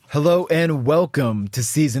Hello and welcome to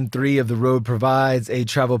Season 3 of The Road Provides, a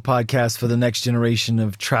travel podcast for the next generation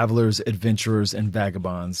of travelers, adventurers, and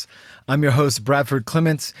vagabonds. I'm your host, Bradford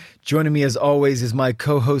Clements. Joining me as always is my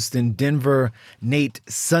co-host in Denver, Nate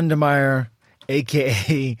Sundermeyer,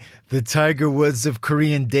 a.k.a. the Tiger Woods of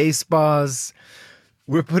Korean day spas.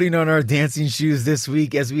 We're putting on our dancing shoes this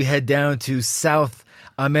week as we head down to South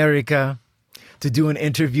America to do an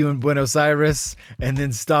interview in Buenos Aires and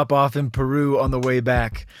then stop off in Peru on the way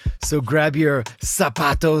back. So grab your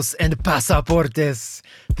zapatos and pasaportes.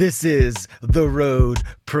 This is The Road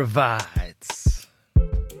Provides.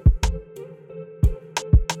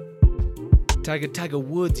 Tiger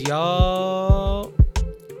Woods, y'all.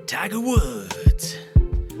 Tiger Woods.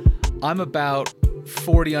 I'm about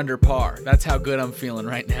 40 under par. That's how good I'm feeling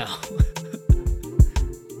right now.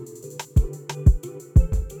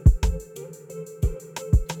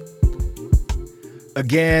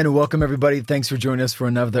 Again, welcome everybody. Thanks for joining us for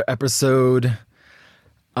another episode.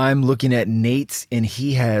 I'm looking at Nate and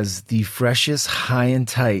he has the freshest high and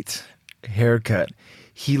tight haircut.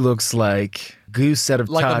 He looks like Goose out of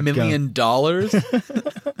like Top $1 million.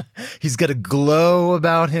 He's got a glow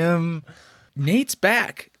about him. Nate's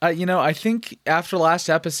back. I think after last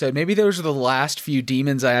episode, maybe those were the last few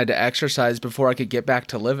demons I had to exercise before I could get back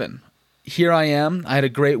to living. Here I am. I had a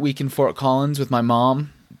great week in Fort Collins with my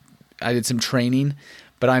mom. I did some training,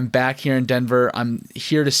 but I'm back here in Denver. I'm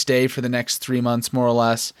here to stay for the next 3 months, more or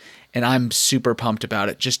less, and I'm super pumped about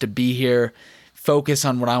it. Just to be here, focus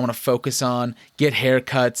on what I want to focus on, get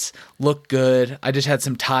haircuts, look good. I just had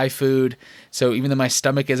some Thai food, so even though my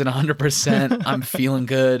stomach isn't 100%, I'm feeling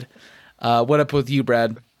good. What up with you,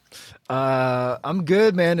 Brad? I'm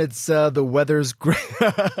good, man. It's the weather's great.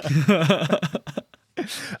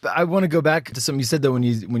 I want to go back to something you said though when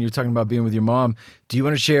you're talking about being with your mom. Do you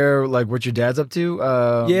want to share like what your dad's up to?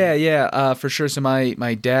 Yeah, for sure. So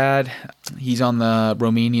my dad, he's on the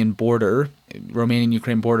Romanian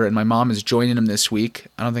Ukraine border, and my mom is joining him this week.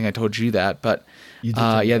 I don't think I told you that, but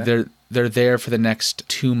they're there for the next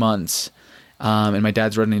 2 months. And my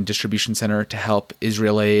dad's running a distribution center to help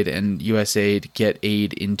Israel Aid and USAID get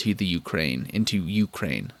aid into Ukraine,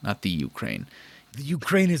 not the Ukraine. The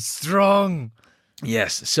Ukraine is strong.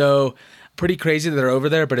 Yes. So pretty crazy that they're over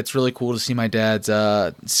there, but it's really cool to see my dad's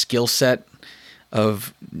skill set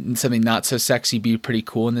of something not so sexy be pretty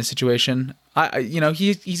cool in this situation.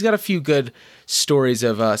 He's got a few good stories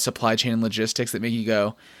of supply chain and logistics that make you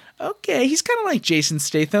go, okay, he's kind of like Jason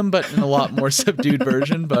Statham, but in a lot more subdued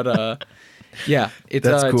version. But yeah,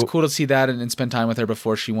 it's cool to see that and spend time with her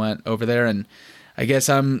before she went over there. And I guess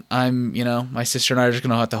I'm my sister and I are just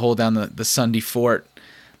gonna have to hold down the Sunday fort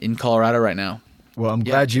in Colorado right now. Well, I'm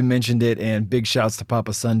glad you mentioned it, and big shouts to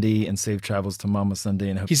Papa Sunday and safe travels to Mama Sunday.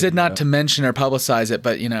 And he said not to mention or publicize it,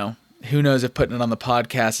 but who knows if putting it on the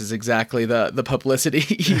podcast is exactly the publicity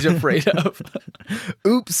he's afraid of.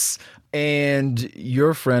 Oops. And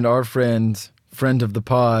your friend, our friend of the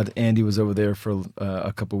pod, Andy, was over there for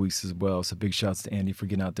a couple weeks as well. So big shouts to Andy for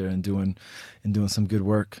getting out there and doing some good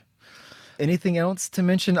work. Anything else to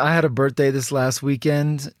mention? I had a birthday this last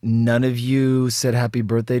weekend. None of you said happy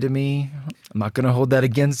birthday to me. I'm not going to hold that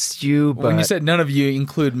against you. But when you said none of you,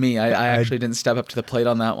 include me. I actually didn't step up to the plate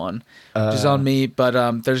on that one. Which is on me, but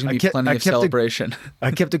there's going to be plenty of celebration. I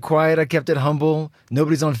kept it quiet. I kept it humble.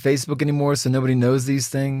 Nobody's on Facebook anymore, so nobody knows these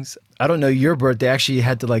things. I don't know your birthday. Actually, you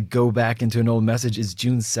had to go back into an old message. Is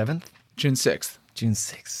June 7th? June 6th. June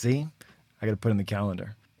 6th. See? I got to put it in the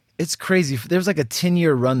calendar. It's crazy. There's like a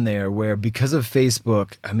 10-year run there where because of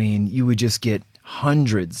Facebook, you would just get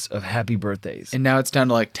hundreds of happy birthdays. And now it's down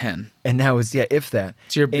to like 10. And now it's, if that.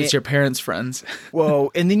 It's your parents' friends.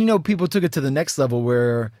 Well, and then, people took it to the next level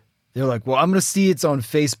where they're like, well, I'm going to see it's on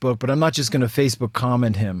Facebook, but I'm not just going to Facebook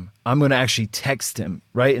comment him. I'm going to actually text him,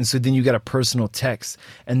 right? And so then you got a personal text.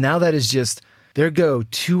 And now that is just, there go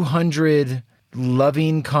 200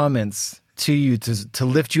 loving comments to you to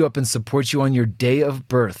lift you up and support you on your day of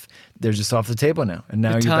birth. They're just off the table now. And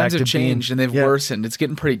now the you're back to times have changed and they've worsened. It's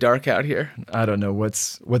getting pretty dark out here. I don't know what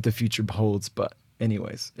the future holds, but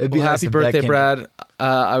anyways. It'd be happy birthday, Brad.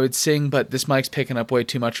 I would sing, but this mic's picking up way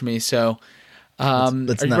too much for me. So are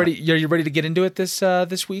you ready? Are you ready to get into it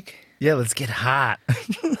this week? Yeah, let's get hot.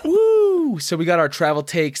 Woo! So we got our travel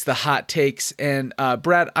takes, the hot takes, and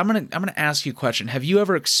Brad, I'm gonna ask you a question. Have you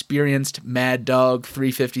ever experienced Mad Dog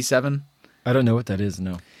 357? I don't know what that is,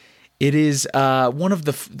 no. It is one of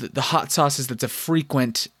the hot sauces that's a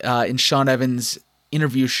frequent in Sean Evans'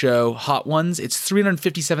 interview show, Hot Ones. It's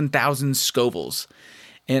 357,000 Scovilles.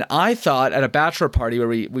 And I thought at a bachelor party where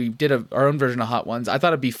we did our own version of Hot Ones, I thought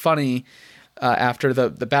it'd be funny after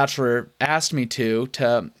the bachelor asked me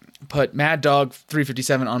to put Mad Dog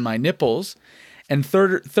 357 on my nipples. And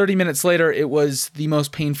 30 minutes later, it was the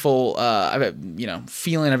most painful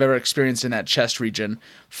feeling I've ever experienced in that chest region,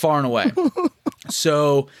 far and away.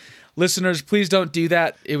 So listeners, please don't do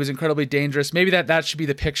that. It was incredibly dangerous. Maybe that should be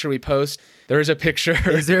the picture we post. There is a picture.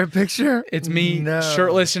 Is there a picture? It's me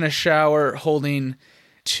shirtless in a shower holding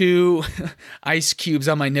 2 ice cubes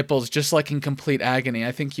on my nipples, just like in complete agony.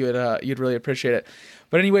 I think you'd really appreciate it.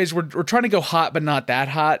 But anyways, we're trying to go hot, but not that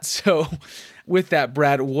hot. So with that,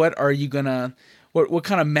 Brad, what are you gonna... What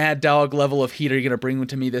kind of Mad Dog level of heat are you going to bring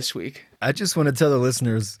to me this week? I just want to tell the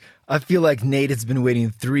listeners, I feel like Nate has been waiting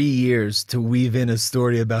 3 years to weave in a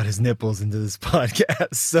story about his nipples into this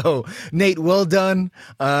podcast. So, Nate, well done.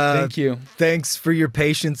 Thank you. Thanks for your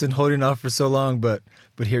patience and holding off for so long, but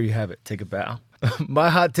here you have it. Take a bow. My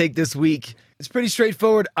hot take this week is pretty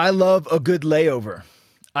straightforward. I love a good layover.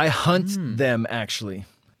 I hunt them, actually.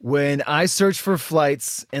 When I search for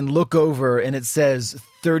flights and look over and it says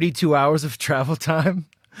 32 hours of travel time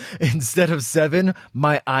instead of 7,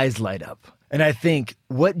 my eyes light up. And I think,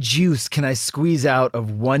 what juice can I squeeze out of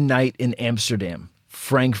one night in Amsterdam,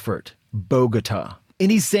 Frankfurt, Bogota?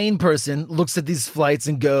 Any sane person looks at these flights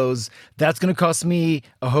and goes, that's going to cost me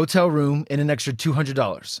a hotel room and an extra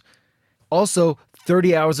 $200. Also,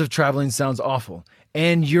 30 hours of traveling sounds awful.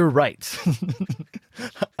 And you're right.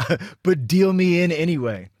 But deal me in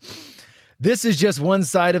anyway. This is just one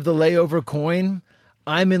side of the layover coin.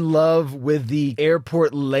 I'm in love with the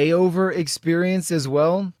airport layover experience as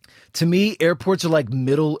well. To me, airports are like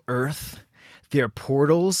Middle Earth. They're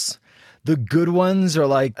portals. The good ones are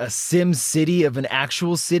like a sim city of an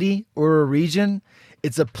actual city or a region.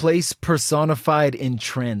 It's a place personified in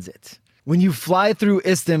transit. When you fly through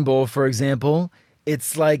Istanbul, for example,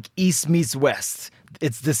 it's like East meets West.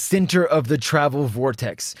 It's the center of the travel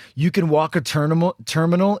vortex. You can walk a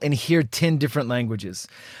terminal and hear 10 different languages.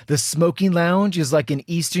 The smoking lounge is like an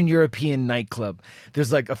Eastern European nightclub.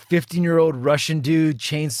 There's like a 15-year-old Russian dude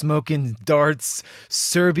chain smoking darts,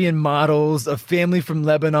 Serbian models, a family from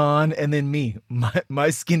Lebanon, and then me, my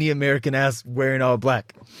skinny American ass wearing all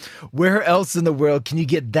black. Where else in the world can you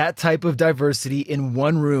get that type of diversity in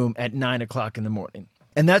one room at 9 o'clock in the morning?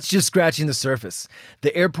 And that's just scratching the surface.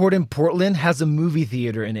 The airport in Portland has a movie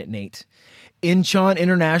theater in it, Nate. Incheon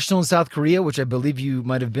International in South Korea, which I believe you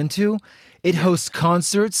might have been to, it hosts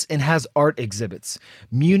concerts and has art exhibits.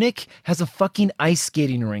 Munich has a fucking ice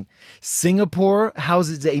skating rink. Singapore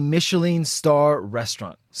houses a Michelin star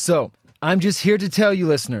restaurant. So, I'm just here to tell you,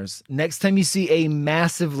 listeners, next time you see a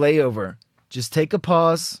massive layover, just take a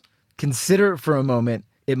pause, consider it for a moment.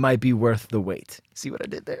 It might be worth the wait. See what I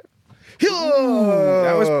did there? Ooh,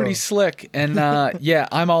 that was pretty slick. And yeah,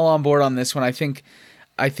 I'm all on board on this one. I think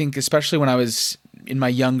especially when I was in my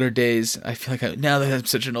younger days, I feel like now that I'm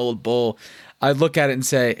such an old bull, I look at it and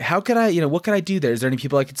say, how could I, what could I do there? Is there any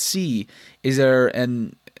people I could see? Is there,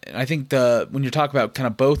 and I think when you talk about kind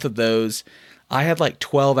of both of those, I had like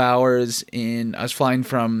 12 hours I was flying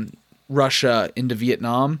from Russia into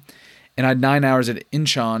Vietnam, and I had 9 hours at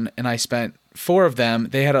Incheon, and I spent 4 of them.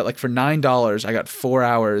 They had like for $9, I got 4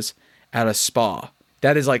 hours at a spa.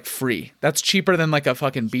 That is like free. That's cheaper than like a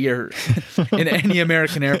fucking beer in any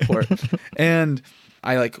American airport. And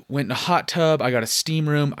I like went in a hot tub. I got a steam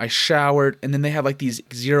room. I showered. And then they have like these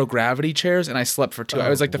zero gravity chairs. And I slept for 2 hours. It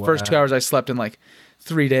was like the first 2 hours I slept in like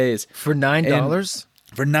 3 days. For $9?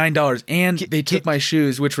 For $9. And they took my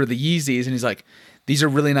shoes, which were the Yeezys. And he's like, these are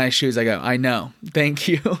really nice shoes. I go, I know. Thank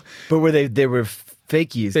you. But were they were fake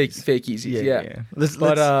Yeezys. Fake Yeezys, yeah.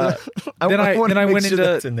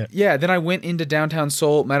 Then I went into downtown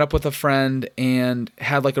Seoul, met up with a friend, and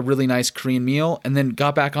had like a really nice Korean meal, and then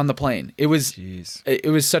got back on the plane. It was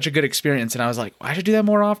such a good experience, and I was like, I should do that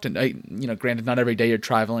more often. Granted, not every day you're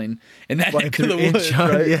traveling in that neck of the woods,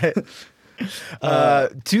 right? Yeah.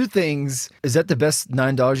 2 things. Is that the best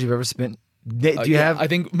 $9 you've ever spent? Do you have? I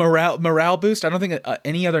think morale boost. I don't think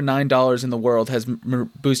any other $9 in the world has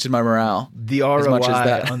boosted my morale. The ROI as much as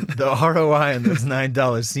that. The ROI on those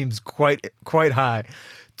 $9 seems quite high.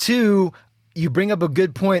 2, you bring up a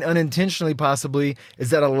good point unintentionally, possibly, is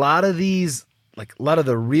that a lot of these, like a lot of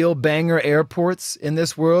the real banger airports in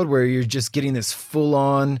this world, where you're just getting this full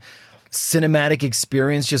on cinematic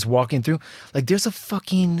experience just walking through. Like there's a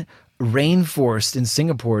fucking rainforest in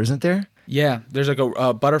Singapore, isn't there? Yeah, there's like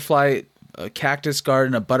a butterfly. A cactus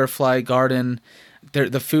garden, a butterfly garden.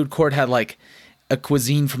 The food court had like a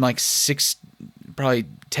cuisine from like probably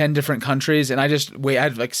 10 different countries. And I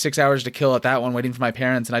had like 6 hours to kill at that one waiting for my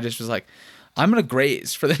parents. And I just was like, I'm going to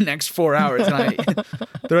graze for the next 4 hours. And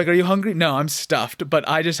they're like, are you hungry? No, I'm stuffed. But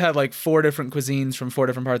I just had like 4 different cuisines from 4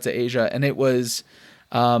 different parts of Asia. And it was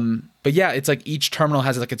But yeah, it's like each terminal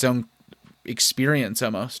has like its own experience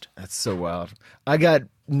almost. That's so wild. I got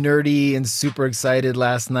nerdy and super excited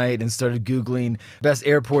last night and started Googling best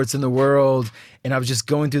airports in the world. And I was just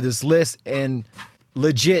going through this list, and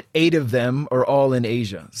legit 8 of them are all in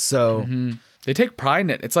Asia. So they take pride in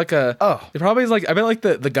it. It's like it probably is like, I bet like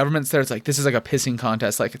the government's there. It's like, this is like a pissing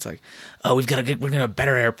contest. Like, it's like, oh, we're going to have a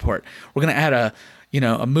better airport. We're going to add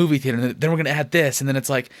a movie theater, and then we're going to add this. And then it's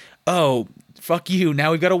like, oh, fuck you.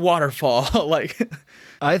 Now we've got a waterfall. Like,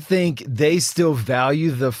 I think they still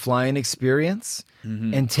value the flying experience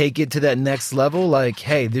and take it to that next level. Like,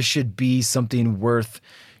 hey, this should be something worth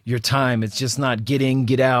your time. It's just not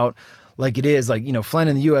get out like it is. Like, flying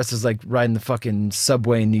in the U.S. is like riding the fucking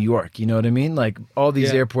subway in New York. You know what I mean? Like, all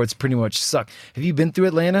these airports pretty much suck. Have you been through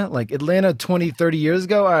Atlanta? Like, Atlanta 20, 30 years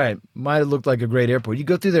ago, all right, might have looked like a great airport. You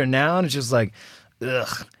go through there now, and it's just like,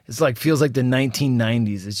 ugh. It's like, feels like the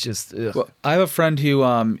 1990s. It's just, ugh. Well, I have a friend who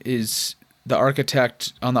is the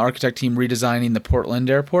architect on the architect team redesigning the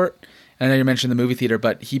Portland airport. And I know you mentioned the movie theater,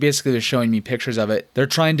 but he basically was showing me pictures of it. They're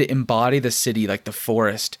trying to embody the city, like the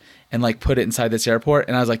forest, and like put it inside this airport.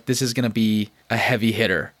 And I was like, this is going to be a heavy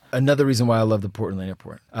hitter. Another reason why I love the Portland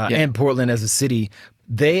airport and Portland as a city,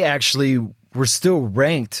 they actually were still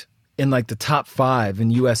ranked in like the top 5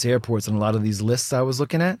 in U.S. airports on a lot of these lists I was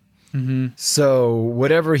looking at. So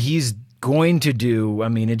whatever he's going to do, I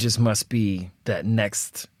mean, it just must be that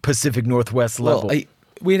next Pacific Northwest level.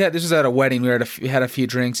 This was at a wedding. We had a few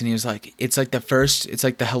drinks, and he was like, it's like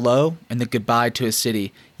the hello and the goodbye to a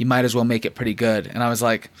city. You might as well make it pretty good. And I was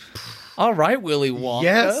like, all right, Willy Wonka.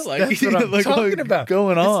 Yes, like, that's what I'm talking about.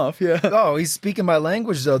 Going off, yeah. Oh, he's speaking my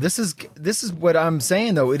language, though. This is what I'm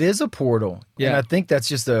saying, though. It is a portal. Yeah. And I think that's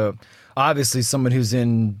just obviously someone who's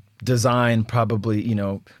in design probably,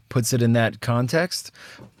 puts it in that context.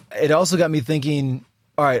 It also got me thinking,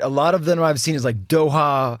 all right, a lot of them I've seen is like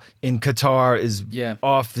Doha in Qatar is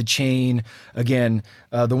off the chain. Again,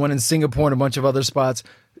 the one in Singapore and a bunch of other spots.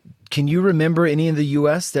 Can you remember any in the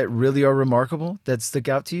U.S. that really are remarkable that stick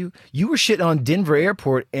out to you? You were shitting on Denver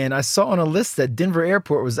Airport, and I saw on a list that Denver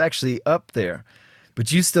Airport was actually up there,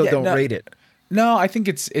 but you still don't rate it. No, I think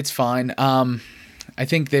it's fine. I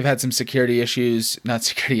think they've had some security issues. Not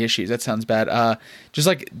security issues. That sounds bad. Just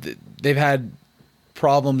like they've had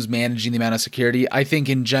problems managing the amount of security. I think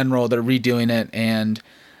in general they're redoing it, and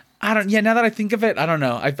now that I think of it, I don't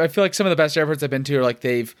know. I feel like some of the best airports I've been to are like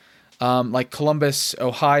they've like Columbus,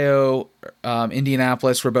 Ohio,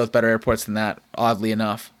 Indianapolis were both better airports than that, oddly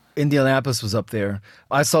enough. Indianapolis was up there.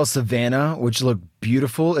 I saw Savannah, which looked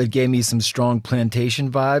beautiful. It gave me some strong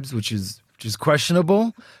plantation vibes, which is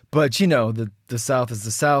questionable, but the South is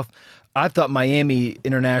the South. I thought Miami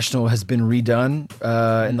International has been redone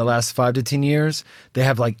in the last 5 to 10 years. They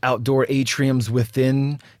have like outdoor atriums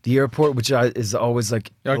within the airport, which is always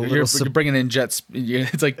like you're bringing in jets.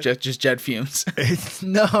 It's like just jet fumes.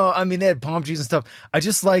 No, I mean they had palm trees and stuff.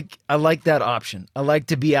 I like that option. I like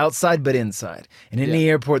to be outside but inside. And any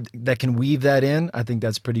airport that can weave that in, I think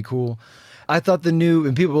that's pretty cool. I thought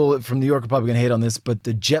and people from New York are probably going to hate on this, but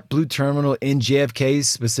the JetBlue terminal in JFK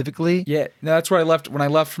specifically. Yeah, no, that's where I left. When I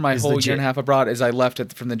left for my whole year and a half abroad, I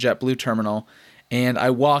left from the JetBlue terminal, and I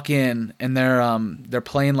walk in, and they're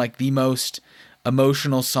playing like the most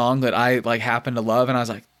emotional song that I like happen to love, and I was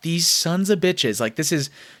like, these sons of bitches, like this is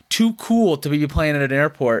too cool to be playing at an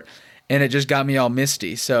airport, and it just got me all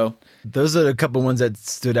misty. So those are a couple ones that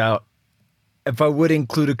stood out. If I would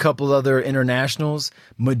include a couple other internationals,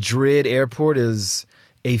 Madrid Airport is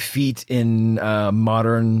a feat in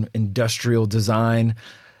modern industrial design.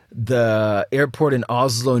 The airport in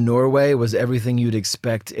Oslo, Norway was everything you'd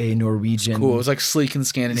expect a Norwegian. Cool. It was like sleek and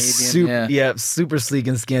Scandinavian. Super sleek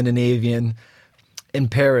and Scandinavian. In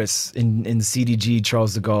Paris, in CDG,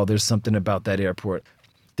 Charles de Gaulle, there's something about that airport.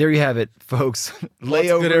 There you have it, folks.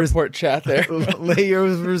 Layovers, good airport chat there.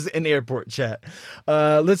 Layovers and airport chat.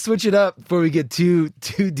 Let's switch it up before we get too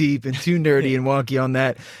deep and too nerdy and wonky on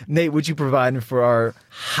that. Nate, what you providing for our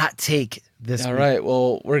hot take this week? All right.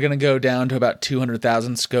 Well, we're going to go down to about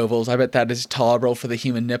 200,000 Scovilles. I bet that is tolerable for the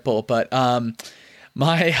human nipple. But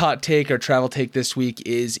my hot take or travel take this week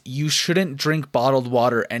is you shouldn't drink bottled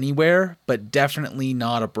water anywhere, but definitely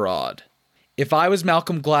not abroad. If I was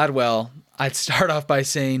Malcolm Gladwell, I'd start off by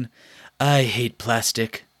saying, I hate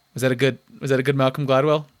plastic. Was that a good Malcolm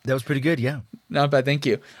Gladwell? That was pretty good, yeah. Not bad, thank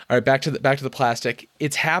you. All right, back to the plastic.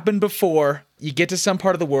 It's happened before. You get to some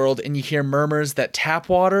part of the world and you hear murmurs that tap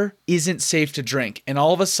water isn't safe to drink. And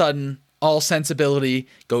all of a sudden, all sensibility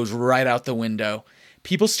goes right out the window.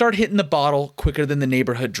 People start hitting the bottle quicker than the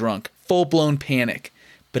neighborhood drunk. Full-blown panic.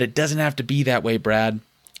 But it doesn't have to be that way, Brad.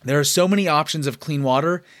 There are so many options of clean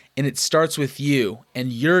water, And it starts with you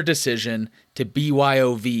and your decision to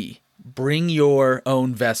BYOV. Bring your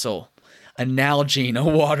own vessel, a Nalgene, a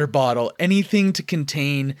water bottle, anything to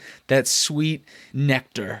contain that sweet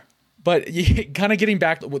nectar. But kind of getting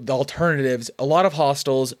back with the alternatives, a lot of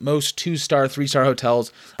hostels, most 2-star, 3-star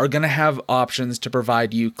hotels are going to have options to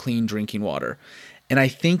provide you clean drinking water. And I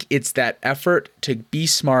think it's that effort to be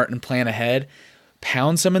smart and plan ahead.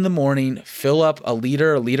 Pound some in the morning, fill up a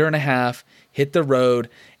liter and a half, hit the road,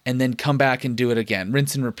 and then come back and do it again.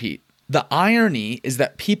 Rinse and repeat. The irony is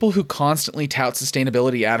that people who constantly tout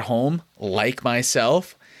sustainability at home, like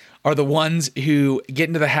myself, are the ones who get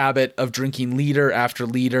into the habit of drinking liter after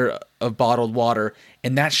liter of bottled water,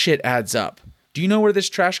 and that shit adds up. Do you know where this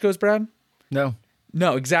trash goes, Brad? No.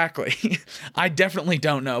 No, exactly. I definitely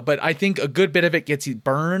don't know, but I think a good bit of it gets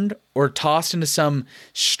burned or tossed into some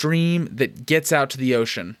stream that gets out to the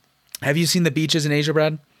ocean. Have you seen the beaches in Asia,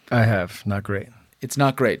 Brad? I have. Not great. It's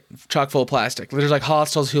not great. Chock full of plastic. There's like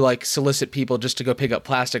hostels who like solicit people just to go pick up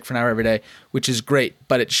plastic for an hour every day, which is great,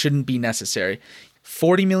 but it shouldn't be necessary.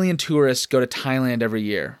 40 million tourists go to Thailand every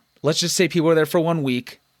year. Let's just say people are there for 1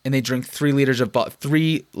 week and they drink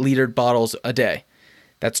 3-litered bottles a day.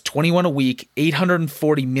 That's 21 a week,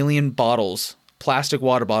 840 million bottles, plastic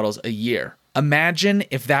water bottles a year. Imagine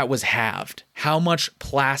if that was halved. How much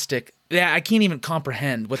plastic? Yeah, I can't even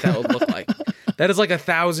comprehend what that would look like. That is like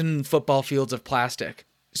 1,000 football fields of plastic.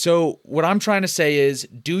 So what I'm trying to say is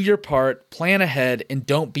do your part, plan ahead, and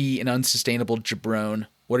don't be an unsustainable jabron.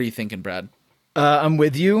 What are you thinking, Brad? I'm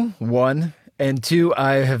with you, 1. And 2,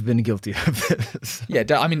 I have been guilty of this. Yeah,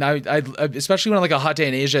 I mean, I especially when like a hot day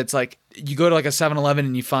in Asia, it's like you go to like a 7-Eleven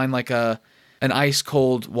and you find like an ice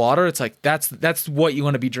cold water. It's like that's what you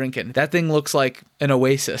want to be drinking. That thing looks like an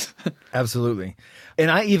oasis. Absolutely.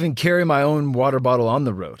 And I even carry my own water bottle on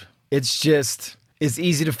the road. It's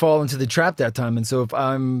easy to fall into the trap that time. And so if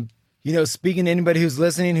I'm, speaking to anybody who's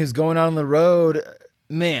listening, who's going out on the road,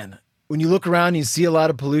 man, when you look around and you see a lot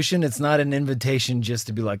of pollution, it's not an invitation just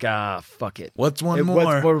to be like, fuck it. What's one more?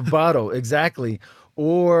 What's more bottle? Exactly.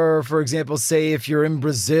 Or, for example, say if you're in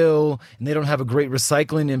Brazil and they don't have a great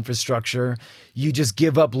recycling infrastructure, you just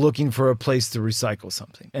give up looking for a place to recycle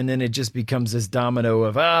something. And then it just becomes this domino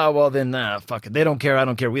of, fuck it. They don't care. I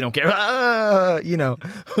don't care. We don't care. Back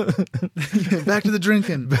to the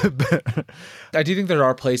drinking. I do think there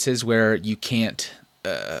are places where you can't,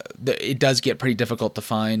 it does get pretty difficult to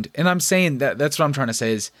find. And I'm saying that's what I'm trying to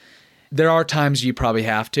say is there are times you probably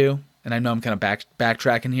have to. And I know I'm kind of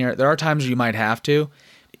backtracking here. There are times you might have to,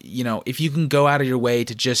 if you can go out of your way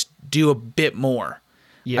to just do a bit more.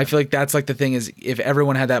 Yeah. I feel like that's like the thing is if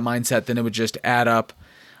everyone had that mindset, then it would just add up.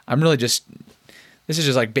 This is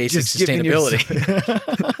just like basic sustainability.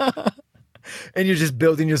 And you're just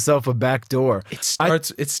building yourself a back door. It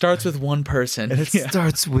starts with one person. And it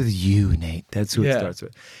starts with you, Nate. That's who it starts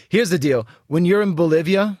with. Here's the deal. When you're in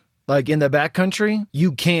Bolivia, like in the backcountry,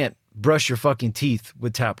 you can't brush your fucking teeth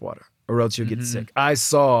with tap water, or else you'll get sick. I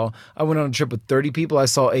went on a trip with 30 people. I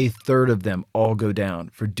saw 1/3 of them all go down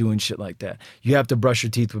for doing shit like that. You have to brush your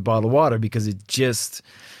teeth with bottled water because you're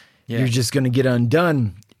just going to get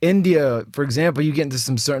undone. India, for example, you get into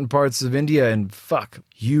some certain parts of India and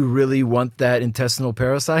you really want that intestinal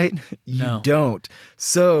parasite? You don't.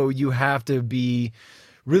 So you have to be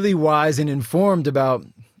really wise and informed about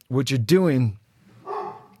what you're doing,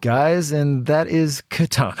 guys, and that is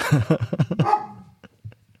katana.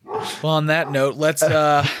 Well, on that note, let's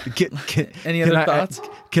any other thoughts?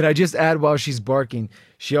 Can I just add while she's barking,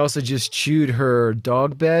 she also just chewed her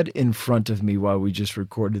dog bed in front of me while we just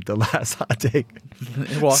recorded the last hot take.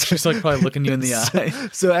 Well, she's like probably looking you in the eye.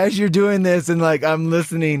 So as you're doing this and like I'm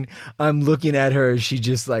listening, I'm looking at her, she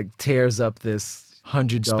just like tears up this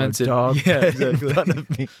 $100 dog bed in front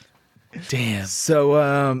of me. Damn. So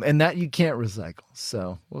and that you can't recycle.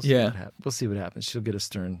 So we'll see what happens. She'll get a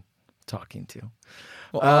stern talking to.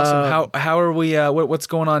 Well, awesome. How are we? What's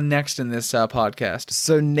going on next in this podcast?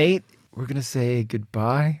 So Nate, we're gonna say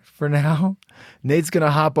goodbye for now. Nate's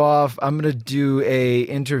gonna hop off. I'm gonna do a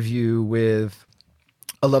interview with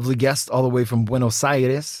a lovely guest all the way from Buenos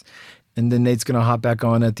Aires, and then Nate's gonna hop back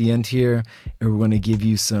on at the end here, and we're gonna give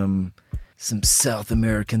you some South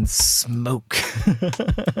American smoke.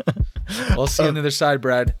 We'll see you on the other side,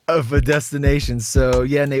 Brad. Of a destination. So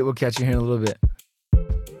yeah, Nate, we'll catch you here in a little bit.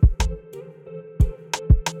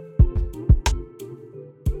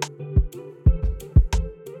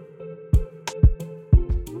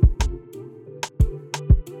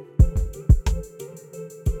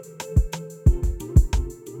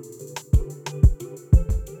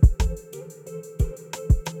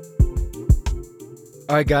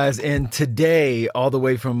 All right, guys, and today, all the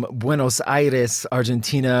way from Buenos Aires,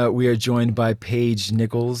 Argentina, we are joined by Paige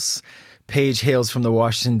Nichols. Paige hails from the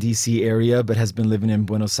Washington, D.C. area, but has been living in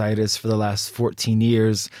Buenos Aires for the last 14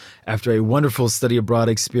 years after a wonderful study abroad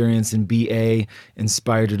experience in BA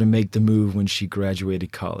inspired her to make the move when she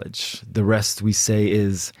graduated college. The rest, we say,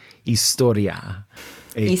 is historia,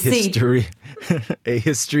 a history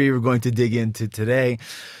we're going to dig into today.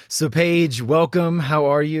 So, Paige, welcome. How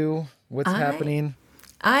are you? What's happening?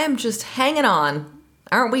 I am just hanging on.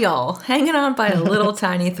 Aren't we all? Hanging on by a little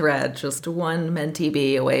tiny thread, just one mentee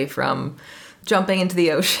bee away from jumping into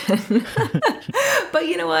the ocean. But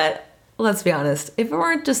you know what? Let's be honest. If there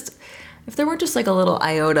weren't just like a little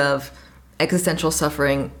iota of existential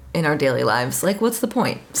suffering in our daily lives, like what's the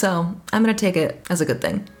point? So I'm going to take it as a good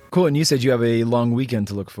thing. Cool. And you said you have a long weekend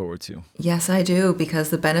to look forward to. Yes, I do,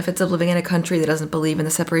 because the benefits of living in a country that doesn't believe in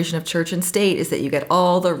the separation of church and state is that you get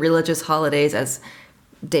all the religious holidays as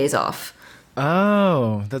days off.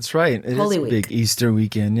 Oh, that's right. It Holy is a Week. big Easter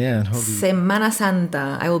weekend. Yeah. Semana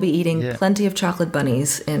Santa. I will be eating plenty of chocolate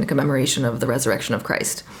bunnies in commemoration of the resurrection of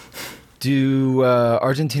Christ. Do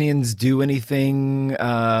Argentinians do anything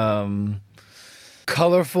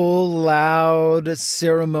colorful, loud,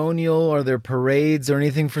 ceremonial? Are there parades or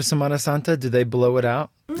anything for Semana Santa? Do they blow it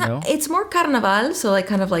out? No? It's more carnaval, so like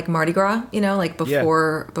kind of like Mardi Gras, you know, like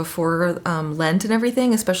before Lent and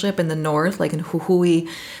everything, especially up in the north, like in Jujuy.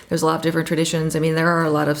 There's a lot of different traditions. I mean, there are a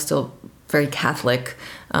lot of still very Catholic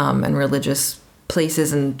and religious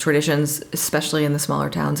places and traditions, especially in the smaller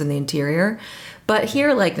towns in the interior. But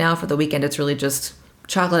here, like now for the weekend, it's really just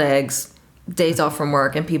chocolate eggs, days off from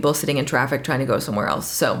work, and people sitting in traffic trying to go somewhere else.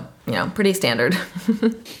 So, you know, pretty standard.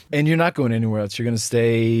 And you're not going anywhere else. You're going to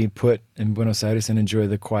stay put in Buenos Aires and enjoy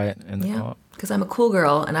the quiet and the calm. Because I'm a cool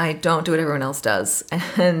girl and I don't do what everyone else does.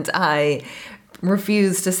 And I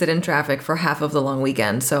refuse to sit in traffic for half of the long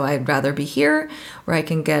weekend. So I'd rather be here where I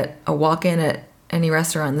can get a walk-in at any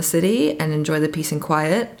restaurant in the city and enjoy the peace and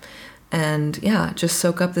quiet. And just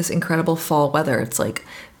soak up this incredible fall weather. It's like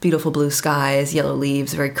beautiful blue skies, yellow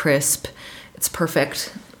leaves, very crisp. It's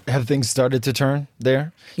perfect. Have things started to turn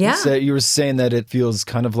there? Yeah. You were saying that it feels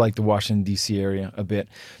kind of like the Washington, D.C. area a bit.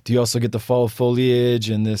 Do you also get the fall foliage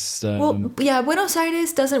and this? Buenos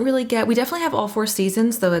Aires doesn't really get... We definitely have all four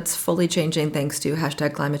seasons, though it's fully changing thanks to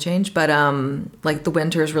 #climate change. But like the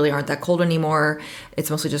winters really aren't that cold anymore. It's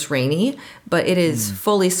mostly just rainy. But it is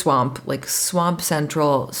fully swamp, like swamp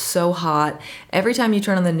central, so hot. Every time you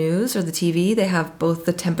turn on the news or the TV, they have both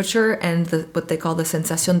the temperature and what they call the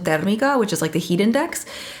sensación térmica, which is like the heat index.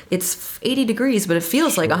 It's 80 degrees, but it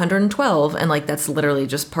feels like 112. And like, that's literally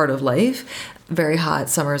just part of life. Very hot.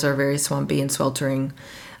 Summers are very swampy and sweltering.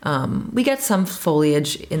 We get some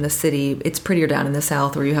foliage in the city. It's prettier down in the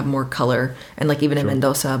south where you have more color, and like even in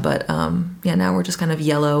Mendoza. But now we're just kind of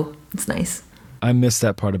yellow. It's nice. I miss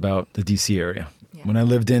that part about the D.C. area. Yeah. When I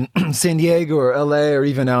lived in San Diego or L.A. or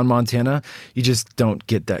even out in Montana, you just don't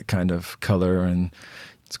get that kind of color, and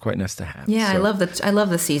it's quite nice to have. Yeah, so. I love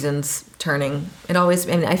the seasons turning.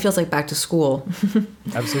 It feels like back to school.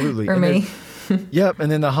 Absolutely. For me. Yep,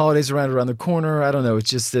 and then the holidays around the corner. I don't know. It's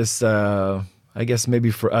just this, I guess maybe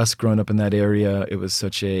for us growing up in that area, it was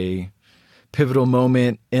such a pivotal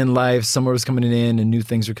moment in life. Summer was coming in and new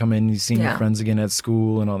things were coming. You see your friends again at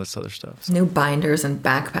school and all this other stuff. So. New binders and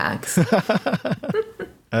backpacks.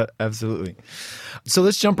 Absolutely. So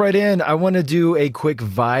let's jump right in. I want to do a quick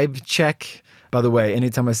vibe check. By the way,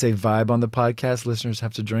 anytime I say vibe on the podcast, listeners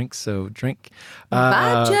have to drink, so drink.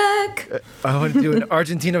 Vibe check! I want to do an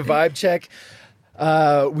Argentina vibe check.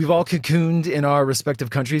 We've all cocooned in our respective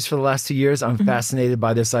countries for the last 2 years. I'm fascinated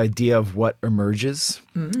by this idea of what emerges.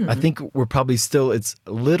 I think we're probably still, it's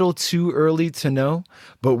a little too early to know,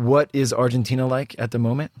 but what is Argentina like at the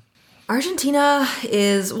moment? Argentina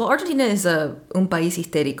is un país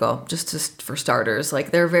histérico, just for starters. Like,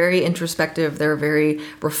 they're very introspective, they're very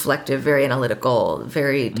reflective, very analytical,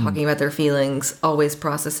 very talking about their feelings, always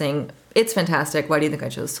processing. It's fantastic. Why do you think I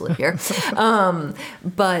chose to live here?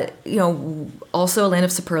 But, also a land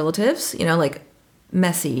of superlatives, like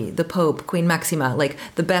Messi, the Pope, Queen Maxima, like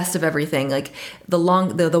the best of everything, like the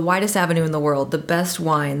widest avenue in the world, the best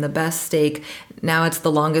wine, the best steak. Now it's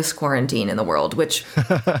the longest quarantine in the world, which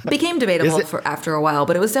became debatable after a while,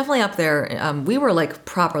 but it was definitely up there. We were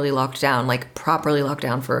properly locked down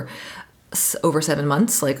for over 7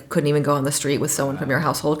 months, couldn't even go on the street with someone from your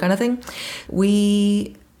household kind of thing.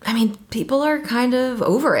 People are kind of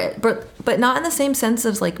over it, but not in the same sense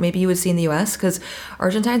as maybe you would see in the US, because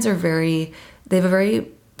Argentines they have a very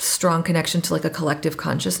strong connection to a collective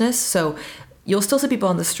consciousness. So you'll still see people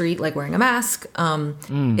on the street like wearing a mask.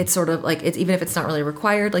 It's sort of like, it's even if it's not really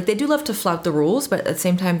required, like they do love to flout the rules, but at the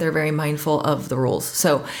same time they're very mindful of the rules.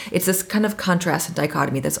 So it's this kind of contrast and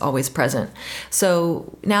dichotomy that's always present.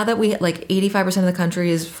 So now that we like 85% of the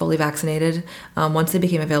country is fully vaccinated, once they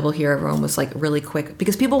became available here, everyone was like really quick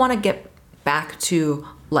because people want to get back to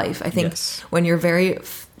life. I think when you're very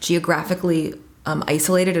geographically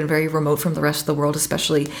isolated and very remote from the rest of the world,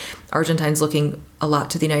 especially Argentines looking a lot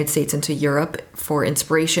to the United States and to Europe for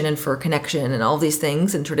inspiration and for connection and all these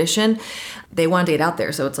things and tradition, they want to get out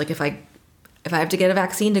there. So it's like, if I have to get a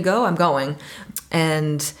vaccine to go, I'm going.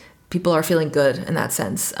 And people are feeling good in that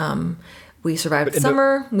sense. We survived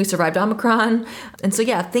summer, we survived Omicron. And so,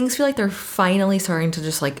 yeah, things feel like they're finally starting to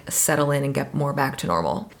just like settle in and get more back to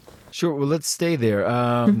normal. Sure. Well, let's stay there.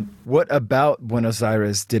 What about Buenos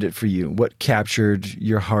Aires did it for you? What captured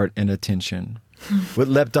your heart and attention? What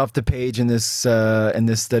leapt off the page in this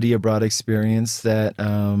study abroad experience that,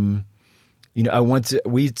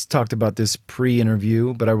 we talked about this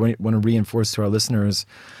pre-interview, but I want to reinforce to our listeners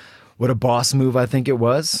what a boss move I think it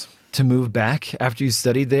was to move back after you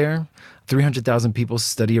studied there. 300,000 people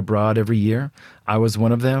study abroad every year. I was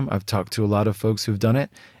one of them. I've talked to a lot of folks who've done it.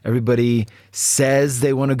 Everybody says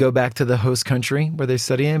they want to go back to the host country where they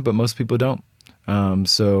study in, but most people don't.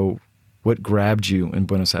 So what grabbed you in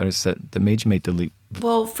Buenos Aires that made you make the leap?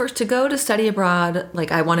 Well, first, to go to study abroad,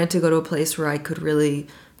 like I wanted to go to a place where I could really,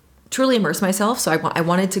 truly immerse myself. So I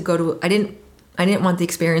wanted to go to, I didn't want the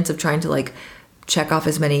experience of trying to like check off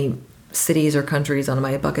as many cities or countries on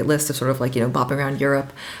my bucket list of sort of like, bopping around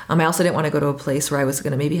Europe. I also didn't want to go to a place where I was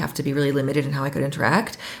going to maybe have to be really limited in how I could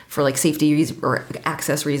interact for like safety or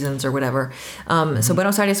access reasons or whatever. So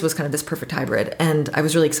Buenos Aires was kind of this perfect hybrid, and I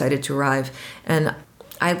was really excited to arrive. And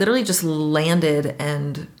I literally just landed,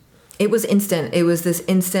 and it was instant. It was this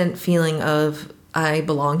instant feeling of, I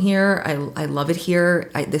belong here. I love it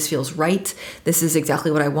here. This feels right. This is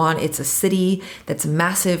exactly what I want. It's a city that's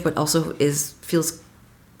massive, but also feels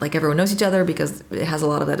like everyone knows each other because it has a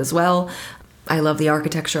lot of that as well. I love the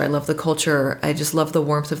architecture. I love the culture. I just love the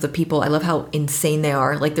warmth of the people. I love how insane they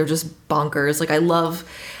are. Like, they're just bonkers. Like,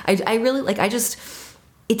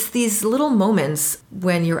 it's these little moments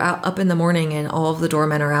when you're up in the morning and all of the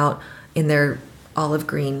doormen are out in their olive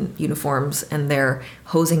green uniforms and they're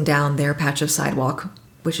hosing down their patch of sidewalk,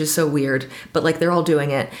 which is so weird, but like they're all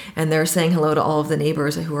doing it, and they're saying hello to all of the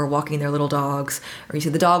neighbors who are walking their little dogs, or you see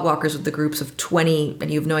the dog walkers with the groups of 20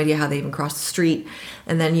 and you have no idea how they even cross the street.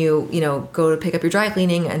 And then you go to pick up your dry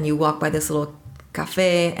cleaning and you walk by this little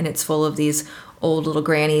cafe and it's full of these old little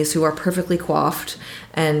grannies who are perfectly coiffed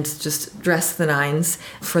and just dressed the nines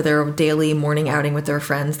for their daily morning outing with their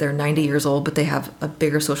friends. They're 90 years old, but they have a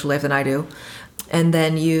bigger social life than I do. And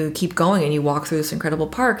then you keep going and you walk through this incredible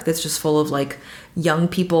park that's just full of like young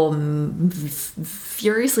people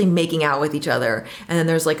furiously making out with each other. And then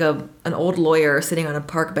there's like an old lawyer sitting on a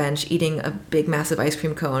park bench eating a big massive ice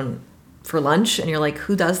cream cone for lunch. And you're like,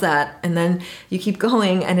 who does that? And then you keep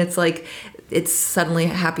going and it's like, it's suddenly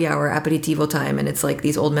happy hour aperitivo time. And it's like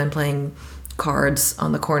these old men playing cards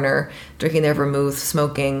on the corner, drinking their vermouth,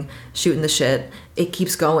 smoking, shooting the shit. It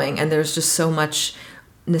keeps going. And there's just so much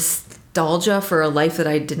nostalgia for a life that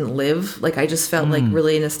I didn't live. Like, I just felt like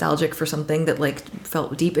really nostalgic for something that like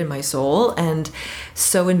felt deep in my soul and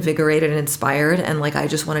so invigorated and inspired. And like, I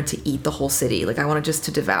just wanted to eat the whole city. Like, I wanted just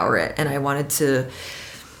to devour it. And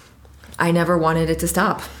I never wanted it to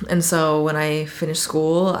stop. And so when I finished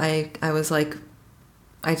school, I was like,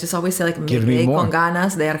 I just always say like, me con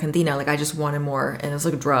ganas de Argentina. Like, I just wanted more. And it was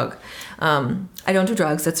like a drug. I don't do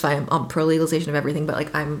drugs. That's fine. I'm pro legalization of everything, but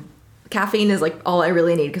like caffeine is like all I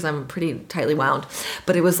really need because I'm pretty tightly wound.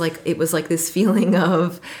 But it was like this feeling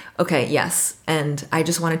of, okay, yes. And I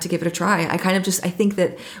just wanted to give it a try. I think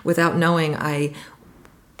that without knowing, I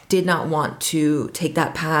did not want to take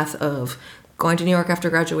that path of going to New York after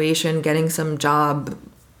graduation, getting some job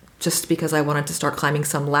just because I wanted to start climbing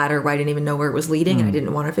some ladder where I didn't even know where it was leading. And I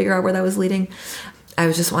didn't want to figure out where that was leading.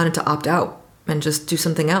 I just wanted to opt out and just do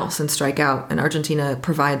something else and strike out. And Argentina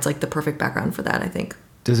provides like the perfect background for that, I think.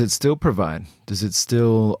 Does it still provide? Does it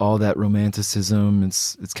still all that romanticism?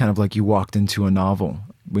 It's kind of like you walked into a novel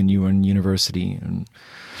when you were in university. And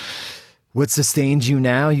what sustains you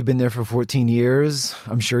now? You've been there for 14 years.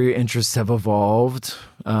 I'm sure your interests have evolved.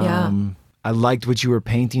 Yeah. I liked what you were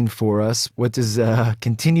painting for us. What does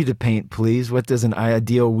continue to paint, please? What does an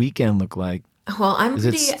ideal weekend look like? Well, Is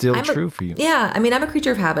it still true for you? Yeah, I mean, I'm a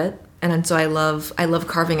creature of habit, and so I love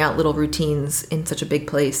carving out little routines in such a big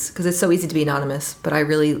place because it's so easy to be anonymous. But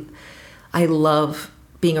I love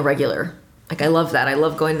being a regular. Like, I love that. I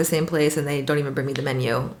love going to the same place, and they don't even bring me the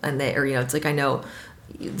menu, and it's like I know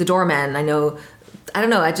the doormen. I know, I don't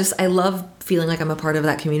know. I love feeling like I'm a part of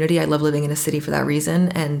that community. I love living in a city for that reason.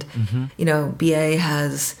 And, you know, BA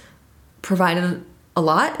has provided a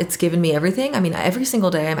lot. It's given me everything. I mean, every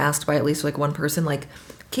single day I'm asked by at least like one person, like,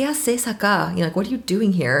 ¿Qué haces acá? You know, like, what are you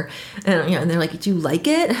doing here? And, you know, and they're like, do you like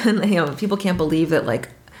it? And, you know, people can't believe that like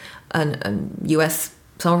a U.S.,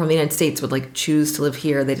 someone from the United States would like choose to live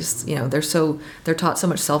here. They just, you know, they're taught so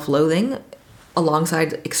much self-loathing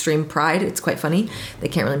alongside extreme pride. It's quite funny. They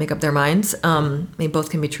can't really make up their minds. I mean, both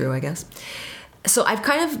can be true, I guess. So I've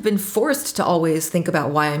kind of been forced to always think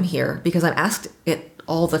about why I'm here because I'm asked it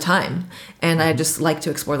all the time. And I just like to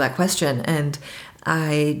explore that question. And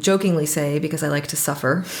I jokingly say, because I like to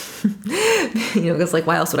suffer, you know, because like,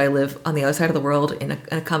 why else would I live on the other side of the world in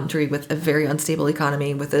a country with a very unstable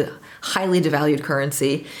economy, with a highly devalued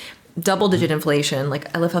currency, double-digit inflation?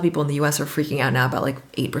 Like, I love how people in the U.S. are freaking out now about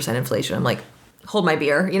like 8% inflation. I'm like, hold my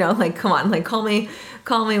beer, you know, like, come on, like, call me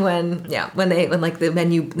when like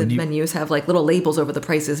the menus have like little labels over the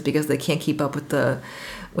prices because they can't keep up with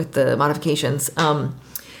the modifications.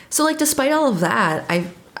 So like, despite all of that,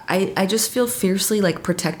 I just feel fiercely like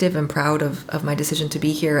protective and proud of my decision to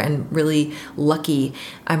be here and really lucky.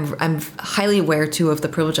 I'm highly aware too of the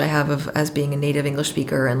privilege I have as being a native English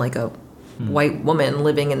speaker and like a white woman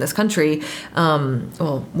living in this country.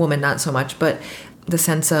 Well, woman not so much, but the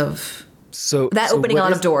sense of opening a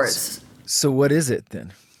lot of doors. So what is it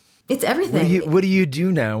then? It's everything. What do you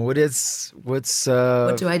do now? What do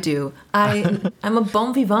I do? I'm a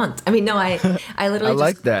bon vivant. I mean, no, I literally I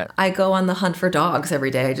like that. I go on the hunt for dogs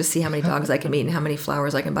every day. I just see how many dogs I can meet and how many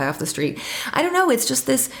flowers I can buy off the street. I don't know. It's just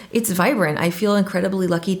it's vibrant. I feel incredibly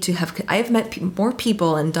lucky to I've met more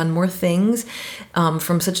people and done more things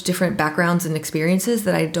from such different backgrounds and experiences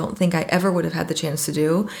that I don't think I ever would have had the chance to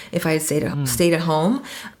do if I had stayed at home.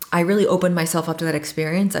 I really opened myself up to that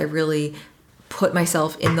experience. I really put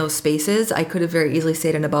myself in those spaces. I could have very easily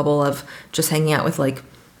stayed in a bubble of just hanging out with like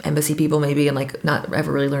embassy people maybe and like not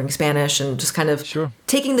ever really learning Spanish and just kind of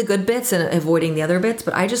taking the good bits and avoiding the other bits.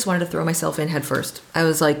 But I just wanted to throw myself in head first. I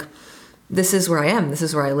was like, this is where I am. This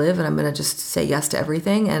is where I live. And I'm going to just say yes to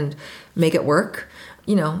everything and make it work.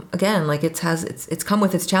 You know, again, like it's come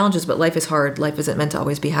with its challenges, but life is hard. Life isn't meant to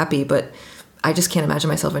always be happy, but I just can't imagine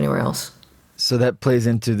myself anywhere else. So that plays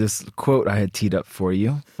into this quote I had teed up for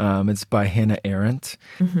you. It's by Hannah Arendt,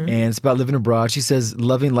 and it's about living abroad. She says,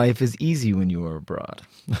 loving life is easy when you are abroad.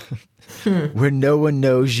 Where no one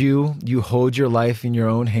knows you, you hold your life in your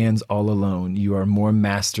own hands all alone. You are more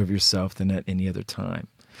master of yourself than at any other time.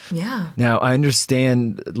 Yeah. Now, I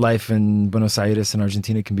understand life in Buenos Aires and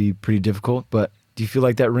Argentina can be pretty difficult, but do you feel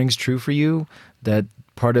like that rings true for you? That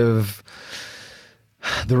part of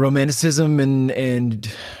the romanticism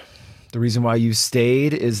and the reason why you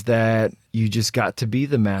stayed is that you just got to be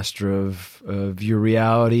the master of your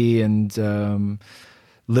reality and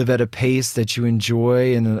live at a pace that you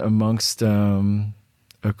enjoy and amongst a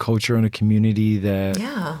culture and a community that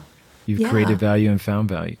you've created value and found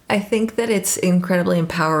value. I think that it's incredibly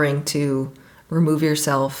empowering to remove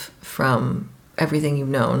yourself from everything you've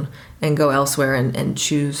known and go elsewhere and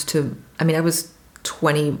choose to. I mean, I was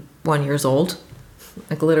 21 years old.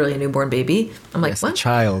 Like literally a newborn baby. I'm like, what?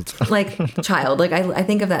 Child. Like child. Like I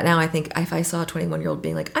think of that now. I think if I saw a 21-year-old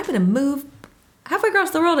being like, I'm going to move halfway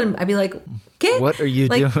across the world, and I'd be like, okay. What are you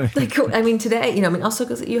doing? Like, I mean, today, you know, I mean, also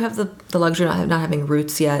because you have the luxury of not having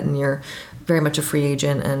roots yet, and you're very much a free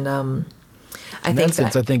agent, and in that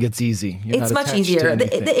sense, I think it's easy. It's much easier.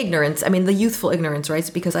 The ignorance, I mean, the youthful ignorance, right? It's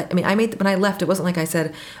because when I left, it wasn't like I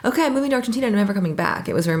said, okay, I'm moving to Argentina and I'm never coming back.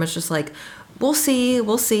 It was very much just like, we'll see,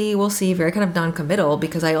 very kind of non-committal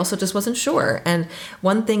because I also just wasn't sure. And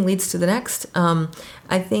one thing leads to the next.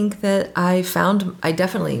 I think that I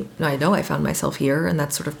know I found myself here, and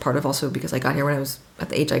that's sort of part of also because I got here when I was at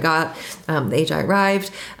the age I got, the age I arrived,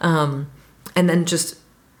 and then just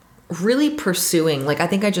really pursuing, like I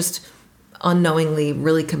think I just unknowingly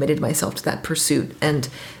really committed myself to that pursuit and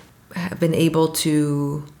have been able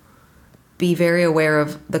to be very aware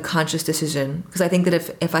of the conscious decision. Because I think that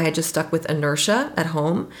if I had just stuck with inertia at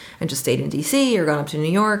home and just stayed in DC or gone up to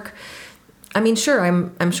New York, I mean, sure,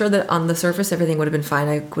 I'm sure that on the surface everything would have been fine.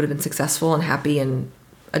 I would have been successful and happy and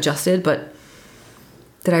adjusted, but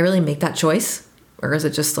did I really make that choice? Or is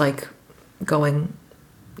it just like going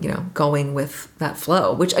with that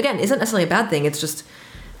flow, which again isn't necessarily a bad thing. It's just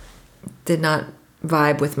did not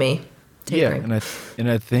vibe with me. And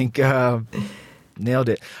I think nailed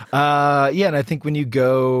it. And I think when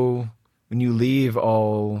you leave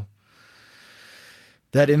all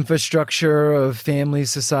that infrastructure of family,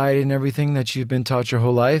 society, and everything that you've been taught your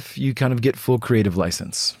whole life, you kind of get full creative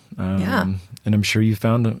license. And I'm sure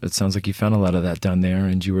it sounds like you found a lot of that down there,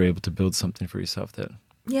 and you were able to build something for yourself that.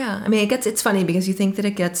 Yeah. I mean, it's funny because you think that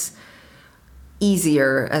it gets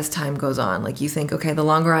easier as time goes on. Like you think, okay, the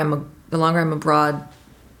longer I'm abroad,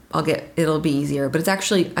 it'll be easier. But it's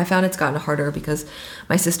actually, I found it's gotten harder because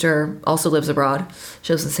my sister also lives abroad.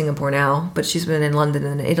 She lives in Singapore now, but she's been in London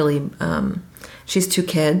and Italy. She has 2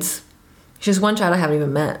 kids. She has 1 child I haven't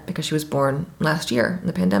even met because she was born last year in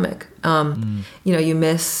the pandemic. You know, you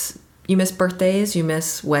miss birthdays, you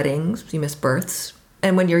miss weddings, you miss births.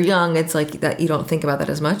 And when you're young, it's like that you don't think about that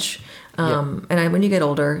as much. And when you get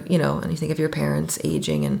older, you know, and you think of your parents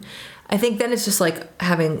aging, and I think then it's just like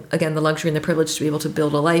having, again, the luxury and the privilege to be able to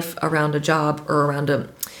build a life around a job or around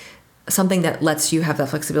something that lets you have that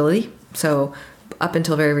flexibility. So up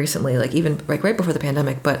until very recently, like even like right before the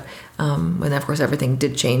pandemic, but when of course everything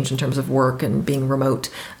did change in terms of work and being remote,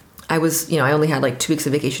 I only had like 2 weeks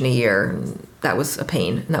of vacation a year, and that was a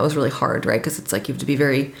pain, and that was really hard, right? Because it's like you have to be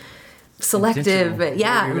very selective,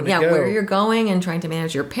 where you're going, and trying to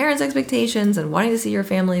manage your parents' expectations and wanting to see your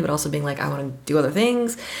family, but also being like, I want to do other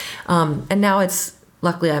things. And now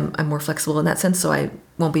luckily I'm more flexible in that sense, so I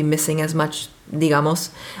won't be missing as much,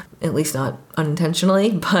 digamos, at least not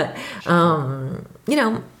unintentionally. But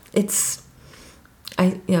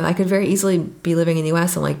I could very easily be living in the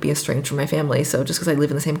U.S. and like be estranged from my family. So just because I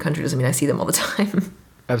live in the same country doesn't mean I see them all the time.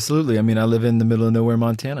 Absolutely. I mean, I live in the middle of nowhere,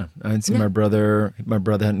 Montana. I hadn't seen my brother. My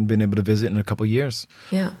brother hadn't been able to visit in a couple of years.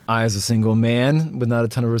 Yeah. I, as a single man with not a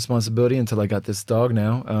ton of responsibility until I got this dog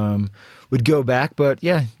now, would go back. But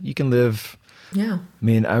yeah, you can live. Yeah. I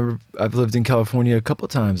mean, I've lived in California a couple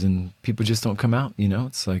of times, and people just don't come out. You know,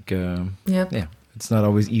 it's like, yeah. It's not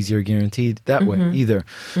always easy or guaranteed that way either.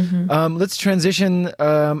 Let's transition.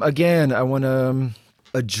 Again, I want to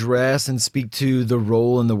address and speak to the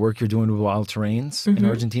role and the work you're doing with Wild Terrains in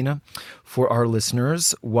Argentina. For our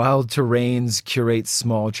listeners, Wild Terrains curates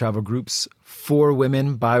small travel groups for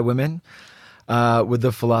women, by women, with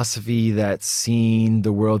the philosophy that seeing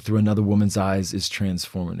the world through another woman's eyes is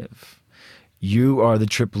transformative. You are the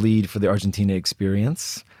trip lead for the Argentina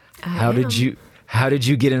experience. How did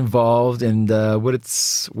you get involved, and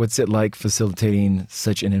what's it like facilitating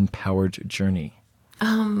such an empowered journey?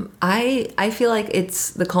 I feel like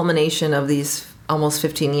it's the culmination of these almost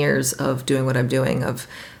 15 years of doing what I'm doing, of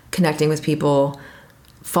connecting with people,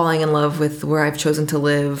 falling in love with where I've chosen to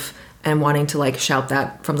live, and wanting to like shout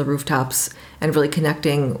that from the rooftops, and really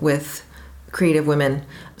connecting with creative women.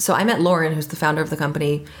 So I met Lauren, who's the founder of the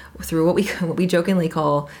company, through what we jokingly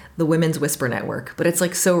call the Women's Whisper Network. But it's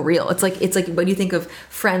like so real. It's like when you think of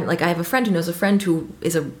friend, like I have a friend who knows a friend who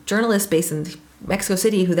is a journalist based in Mexico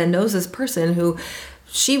City who then knows this person who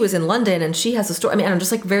she was in London and she has a story. I mean, I'm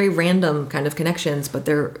just like very random kind of connections, but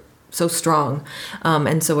they're so strong.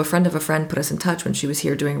 And so a friend of a friend put us in touch when she was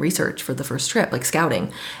here doing research for the first trip, like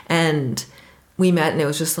scouting. And we met, and it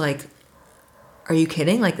was just like, are you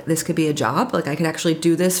kidding? Like, this could be a job. Like, I could actually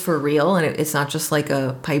do this for real. And it's not just like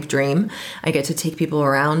a pipe dream. I get to take people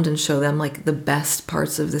around and show them like the best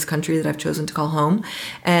parts of this country that I've chosen to call home.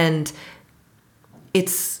 And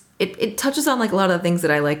it touches on like a lot of the things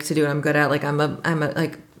that I like to do and I'm good at. Like I'm a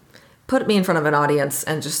like, put me in front of an audience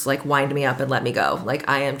and just like wind me up and let me go. Like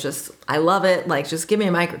I love it. Like just give me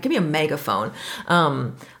a megaphone.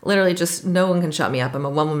 Literally just no one can shut me up. I'm a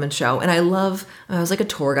one-woman show. And I was like a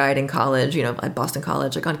tour guide in college, at Boston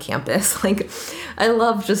College, like on campus. Like I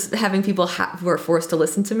love just having people who are forced to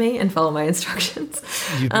listen to me and follow my instructions.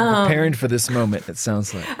 You've been preparing for this moment, it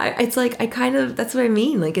sounds like. That's what I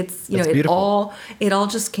mean. Like it's, it all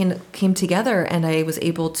just came together, and I was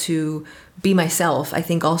able to be myself. I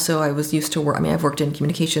think also I was used to work. I mean, I've worked in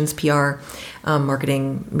communications, PR,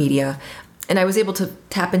 marketing, media, and I was able to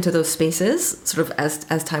tap into those spaces sort of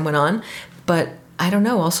as time went on. But I don't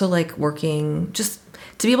know, also like working, just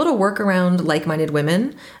to be able to work around like-minded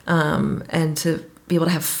women, and to be able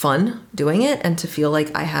to have fun doing it, and to feel like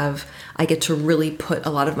I get to really put a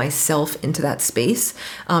lot of myself into that space,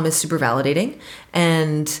 is super validating.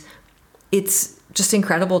 And it's just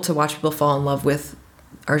incredible to watch people fall in love with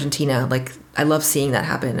Argentina. Like I love seeing that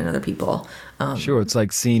happen in other people. Sure, it's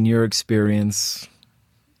like seeing your experience,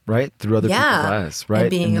 right, through other people's eyes, right, and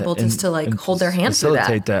being able just to like hold their hand through that.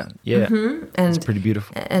 Facilitate that, yeah, and it's pretty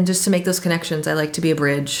beautiful. And just to make those connections, I like to be a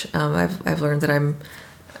bridge. I've learned that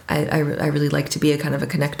I really like to be a kind of a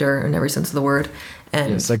connector in every sense of the word.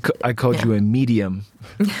 And yes, I called you a medium.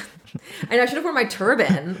 I know I should have worn my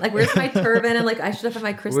turban. Like, where's my turban? And like, I should have had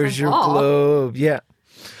my crystal Where's your ball. globe? Yeah,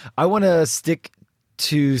 I want to stick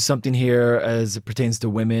to something here as it pertains to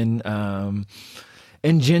women,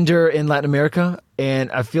 and gender in Latin America.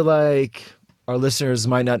 And I feel like our listeners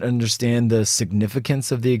might not understand the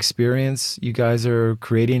significance of the experience you guys are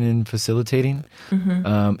creating and facilitating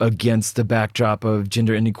against the backdrop of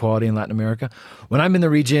gender inequality in Latin America. When I'm in the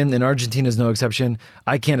region, and Argentina is no exception,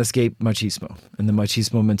 I can't escape machismo and the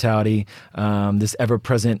machismo mentality, this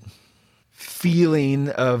ever-present feeling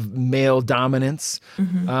of male dominance.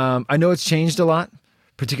 I know it's changed a lot,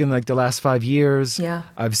 particularly like the last 5 years. Yeah.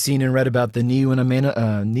 I've seen and read about the Ni Una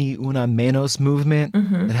Menos movement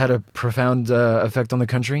that had a profound effect on the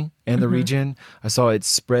country and the region. I saw it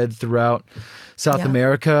spread throughout South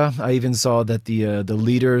America. I even saw that the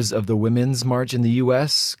leaders of the Women's March in the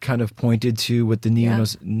U.S. kind of pointed to what the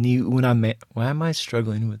why am I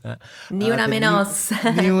struggling with that? Ni Una Menos.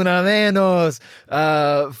 Ni Una Menos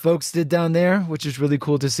folks did down there, which is really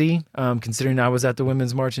cool to see, considering I was at the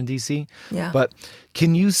Women's March in D.C. Yeah. But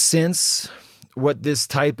can you sense what this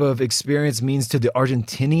type of experience means to the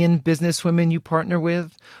Argentinian businesswomen you partner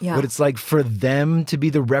with? Yeah. What it's like for them to be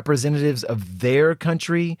the representatives of their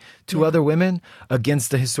country to other women against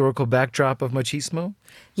the historical backdrop of machismo?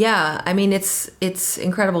 Yeah, I mean, it's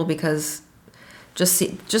incredible because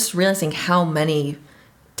just realizing how many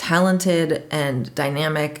talented and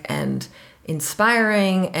dynamic and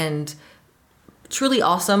inspiring and truly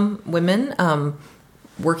awesome women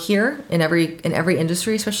work here in every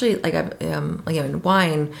industry, especially like in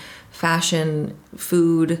wine, fashion,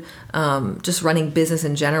 food, just running business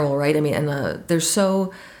in general, right? I mean, and there's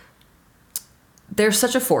such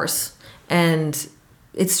a force, and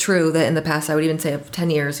it's true that in the past, I would even say of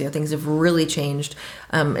 10 years, things have really changed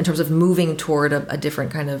in terms of moving toward a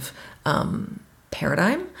different kind of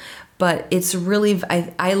paradigm. But it's really,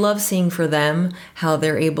 I love seeing for them how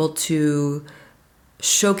they're able to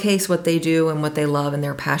showcase what they do and what they love and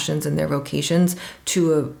their passions and their vocations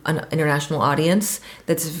to an international audience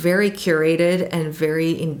that's very curated and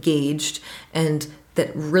very engaged and that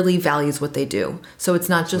really values what they do. So it's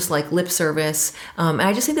not just like lip service. And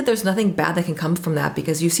I just think that there's nothing bad that can come from that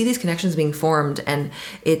because you see these connections being formed and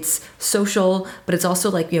it's social, but it's also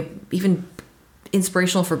like, even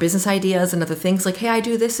inspirational for business ideas and other things like, hey, I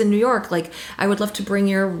do this in New York. Like, I would love to bring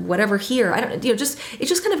your whatever here. I don't, it just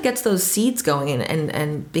kind of gets those seeds going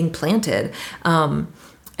and being planted. And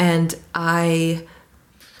I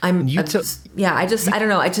don't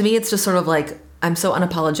know. To me, it's just sort of like, I'm so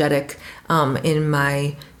unapologetic in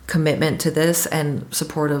my commitment to this and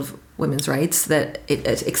support of women's rights that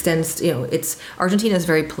it extends, Argentina is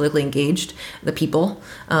very politically engaged. The people,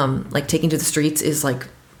 like taking to the streets is like,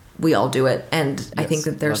 we all do it. And yes, I think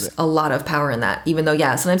that there's a lot of power in that, even though,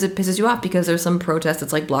 sometimes it pisses you off because there's some protest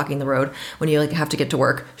that's like blocking the road when you like have to get to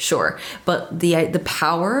work. Sure. But the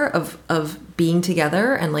power of being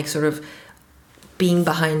together and like sort of being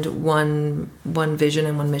behind one vision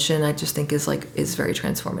and one mission, I just think is very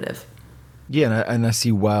transformative. Yeah. And I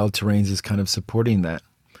see Wild Terrains is kind of supporting that.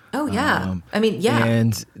 Oh yeah.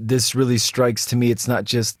 And this really strikes to me. It's not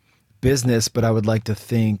just business, but I would like to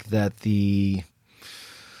think that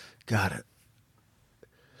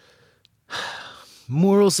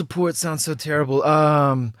moral support sounds so terrible.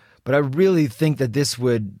 But I really think that this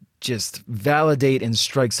would just validate and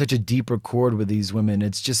strike such a deeper chord with these women.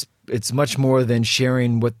 It's much more than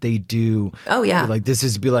sharing what they do. Oh yeah. Like this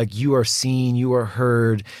is be like, you are seen, you are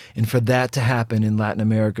heard. And for that to happen in Latin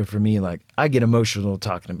America, for me, like I get emotional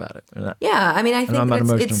talking about it. Yeah. I mean, I think I'm not an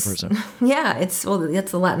emotional person. Yeah. That's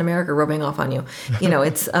the Latin America rubbing off on you.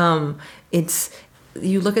 It's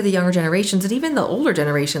you look at the younger generations and even the older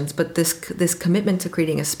generations, but this commitment to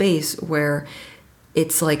creating a space where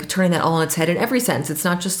it's like turning that all on its head in every sense. It's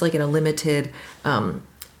not just like in a limited,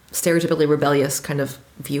 stereotypically rebellious kind of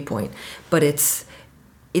viewpoint, but it's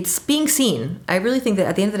being seen. I really think that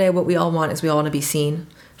at the end of the day, what we all want is we all want to be seen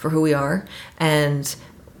for who we are. And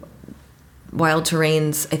Wild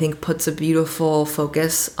Terrains, I think, puts a beautiful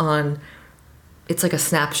focus on, it's like a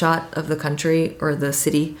snapshot of the country or the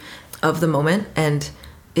city of the moment, and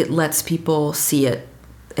it lets people see it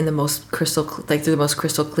in the most crystal, like through the most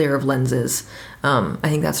crystal clear of lenses. I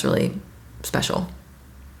think that's really special.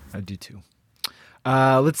 I do too.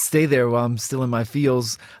 Let's stay there while I'm still in my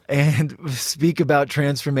feels and speak about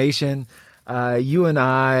transformation. You and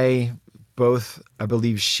I both, I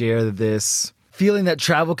believe, share this feeling that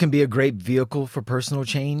travel can be a great vehicle for personal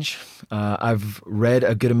change. I've read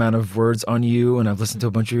a good amount of words on you, and I've listened to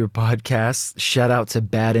a bunch of your podcasts. Shout out to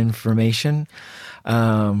Bad Information.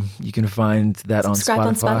 You can find that on Spotify. Subscribe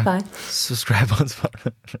on Spotify. Subscribe on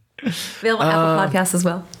Spotify. Available on Apple Podcasts as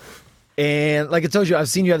well. And like I told you, I've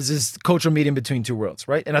seen you as this cultural medium between two worlds,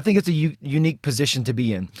 right? And I think it's a unique position to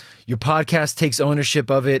be in. Your podcast takes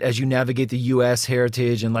ownership of it as you navigate the U.S.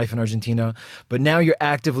 heritage and life in Argentina. But now you're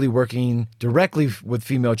actively working directly with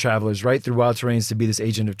female travelers, right, through Wild Terrains to be this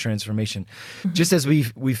agent of transformation. Mm-hmm. Just as we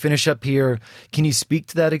finish up here, can you speak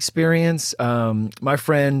to that experience? My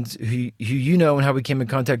friend, who you know and how we came in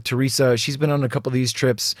contact, Teresa, she's been on a couple of these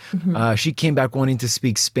trips. Mm-hmm. She came back wanting to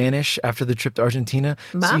speak Spanish after the trip to Argentina.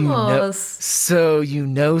 Vamos. So you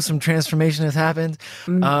know some transformation has happened.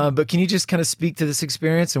 Mm-hmm. But can you just kind of speak to this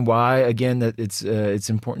experience and why, again, that it's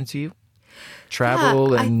important to you?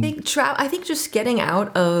 Travel and I think just getting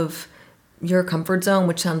out of your comfort zone,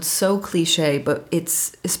 which sounds so cliche, but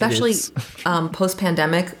it's especially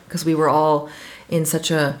post-pandemic, because we were all in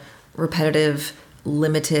such a repetitive,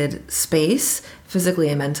 limited space, physically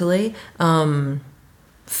and mentally.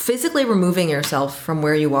 Physically removing yourself from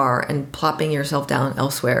where you are and plopping yourself down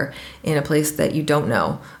elsewhere in a place that you don't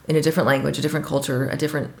know, in a different language, a different culture, a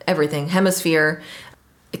different everything, hemisphere.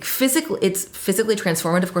 It's physically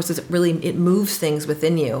transformative. Of course, it moves things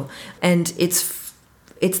within you, and it's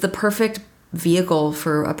the perfect vehicle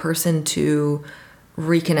for a person to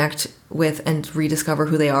reconnect with and rediscover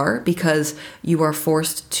who they are, because you are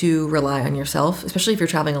forced to rely on yourself, especially if you're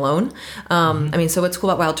traveling alone. I mean, so what's cool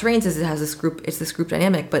about Wild Terrains is it's this group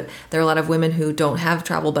dynamic, but there are a lot of women who don't have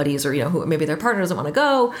travel buddies, or, who maybe their partner doesn't want to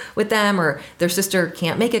go with them, or their sister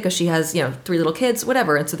can't make it because she has, 3 little kids,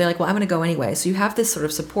 whatever. And so they're like, well, I'm going to go anyway. So you have this sort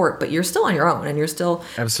of support, but you're still on your own, and you're still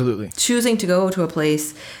absolutely choosing to go to a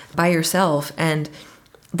place by yourself. And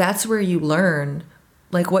that's where you learn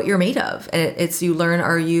like what you're made of. And it's you learn,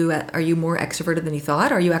 are you more extroverted than you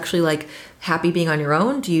thought? Are you actually like happy being on your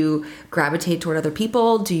own? Do you gravitate toward other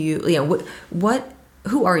people? Do you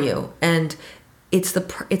who are you? And it's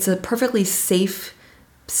a perfectly safe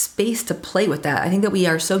space to play with that. I think that we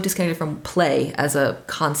are so disconnected from play as a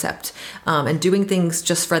concept, and doing things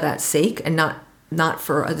just for that sake, and not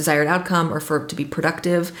for a desired outcome, or for to be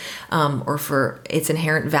productive, or for its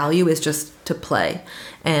inherent value is just to play.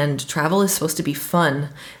 And travel is supposed to be fun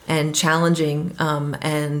and challenging,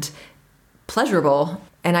 and pleasurable.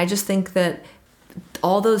 And I just think that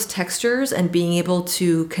all those textures and being able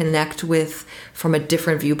to connect with from a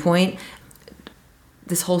different viewpoint,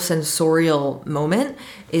 this whole sensorial moment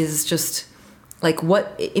is just like,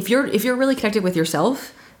 what if you're really connected with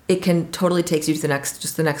yourself, it can totally take you to the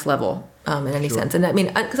next level, in any sense. And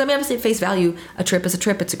because obviously at face value, a trip is a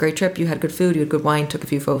trip. It's a great trip. You had good food, you had good wine, took a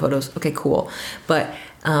few photos. Okay, cool. But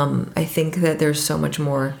I think that there's so much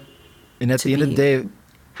more. And at the end of the day,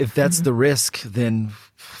 if that's the risk, then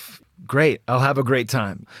great, I'll have a great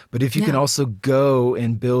time. But if you can also go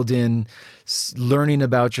and build in learning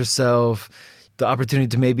about yourself, the opportunity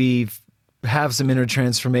to maybe have some inner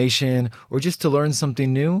transformation, or just to learn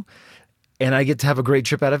something new, and I get to have a great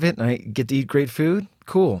trip out of it, and I get to eat great food,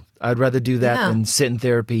 cool. I'd rather do that than sit in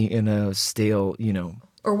therapy in a stale,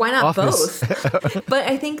 or why not office. Both? But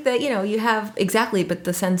I think that, you have, exactly, but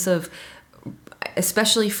the sense of,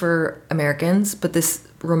 especially for Americans, but this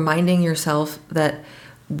reminding yourself that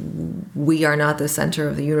we are not the center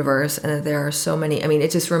of the universe, and that there are so many,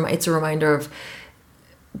 it's a reminder of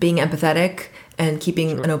being empathetic and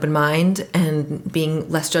keeping an open mind and being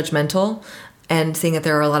less judgmental, and seeing that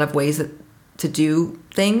there are a lot of ways to do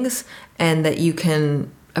things, and that you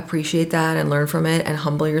can appreciate that and learn from it and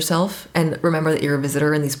humble yourself, and remember that you're a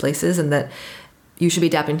visitor in these places, and that you should be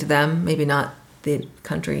adapting to them, maybe not the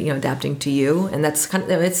country, adapting to you. And that's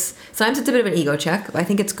it's sometimes it's a bit of an ego check, but I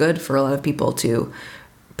think it's good for a lot of people to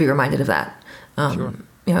be reminded of that.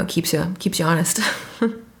 It keeps you honest.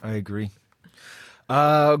 I agree.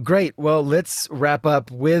 Great. Well, let's wrap up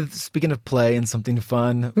with, speaking of play and something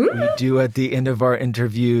fun, we do at the end of our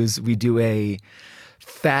interviews, we do a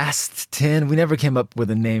Fast 10. We never came up with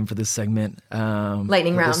a name for this segment.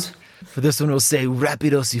 Lightning round. For this one, we'll say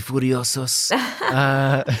Rápidos y Furiosos.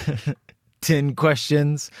 10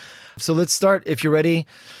 questions. So let's start, if you're ready,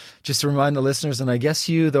 just to remind the listeners, and I guess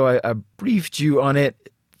you, though I briefed you on it,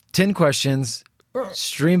 10 questions,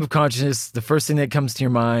 stream of consciousness, the first thing that comes to your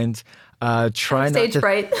mind. Try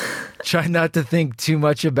not to think too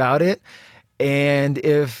much about it. And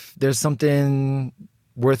if there's something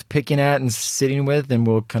worth picking at and sitting with, then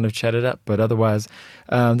we'll kind of chat it up. But otherwise,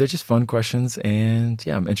 they're just fun questions. And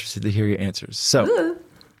I'm interested to hear your answers. So,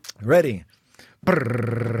 ready?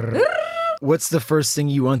 What's the first thing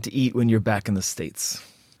you want to eat when you're back in the States?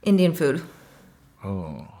 Indian food.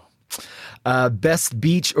 Oh. Best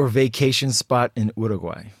beach or vacation spot in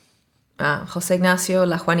Uruguay? Jose Ignacio,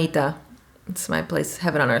 La Juanita. It's my place,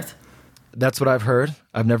 heaven on earth. That's what I've heard.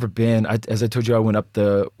 I've never been. As I told you, I went up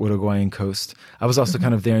the Uruguayan coast. I was also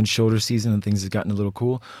kind of there in shoulder season and things had gotten a little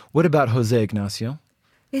cool. What about Jose Ignacio?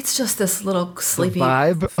 It's just this little sleepy The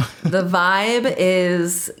vibe? The vibe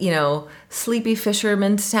is, sleepy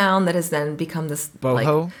fisherman's town that has then become this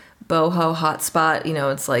Boho? boho hotspot.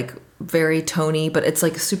 It's like very Tony, but it's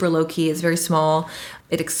like super low key. It's very small.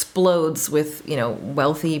 It explodes with,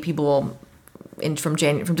 wealthy people. From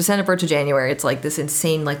December to January, it's like this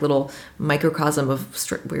insane, like little microcosm of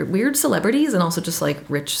weird celebrities and also just like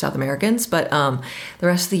rich South Americans. But the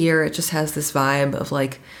rest of the year, it just has this vibe of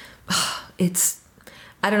like,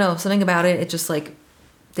 I don't know, something about it. It just like,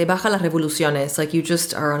 te baja las revoluciones. Like you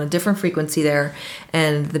just are on a different frequency there,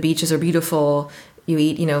 and the beaches are beautiful. You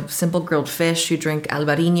eat, simple grilled fish. You drink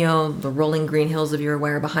albarino. The rolling green hills of Uruguay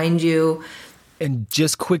are behind you. And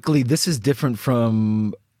just quickly, this is different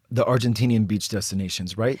from the Argentinian beach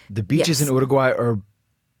destinations, right? The beaches Yes. in Uruguay are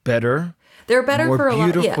better. They're better more for a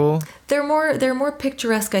beautiful. lot. Yeah. They're more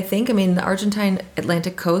picturesque, I think. I mean, the Argentine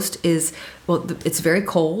Atlantic coast is it's very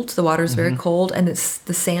cold. The water is very cold, and the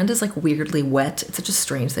sand is like weirdly wet. It's such a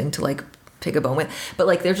strange thing to like pick a bone with. But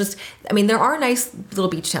like there are nice little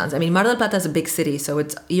beach towns. I mean, Mar del Plata is a big city, so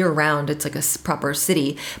it's year round. It's like a proper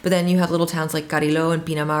city. But then you have little towns like Carrillo and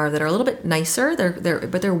Pinamar that are a little bit nicer.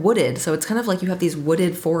 But they're wooded, so it's kind of like you have these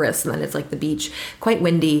wooded forests, and then it's like the beach, quite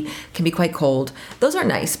windy, can be quite cold. Those are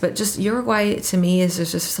nice, but just Uruguay to me is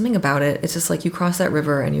just something about it. It's just like you cross that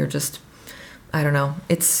river and you're just, I don't know.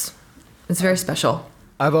 It's very special.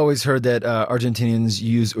 I've always heard that Argentinians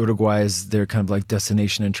use Uruguay as their kind of like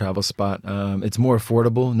destination and travel spot. It's more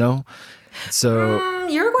affordable, no? So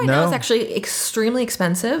Uruguay now is actually extremely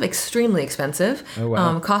expensive. Oh,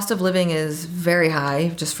 wow. Cost of living is very high,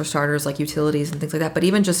 just for starters, like utilities and things like that. But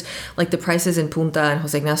even just like the prices in Punta and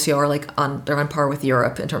Jose Ignacio are they're on par with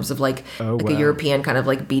Europe in terms of like a European kind of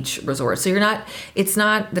like beach resort. So it's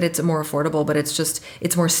not that it's more affordable, but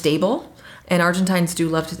it's more stable. And Argentines do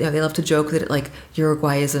love to, they love to joke that like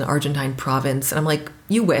Uruguay is an Argentine province. And I'm like,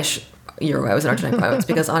 you wish Uruguay was an Argentine province,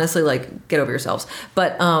 because honestly, like, get over yourselves.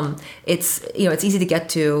 But it's easy to get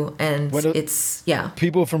to, and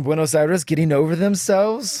People from Buenos Aires getting over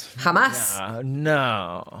themselves? Jamás.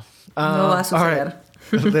 No. No va a all right.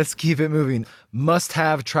 suceder. Let's keep it moving. Must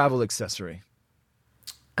have travel accessory.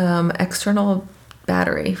 External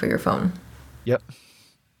battery for your phone. Yep.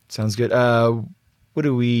 Sounds good. What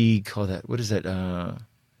do we call that? What is that?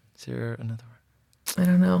 Is there another word? I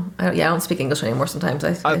don't know. I don't speak English anymore sometimes.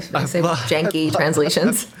 I say janky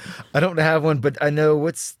translations. I don't have one, but I know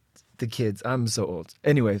what's the kids. I'm so old.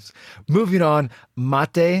 Anyways, moving on.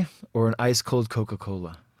 Mate or an ice cold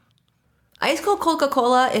Coca-Cola? Ice cold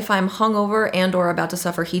Coca-Cola if I'm hungover and or about to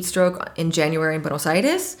suffer heat stroke in January in Buenos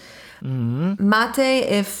Aires. Mm-hmm. Mate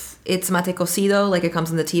if it's mate cocido, like it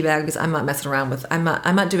comes in the tea bag, because I'm not messing around with. I'm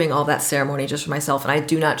not doing all that ceremony just for myself, and I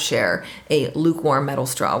do not share a lukewarm metal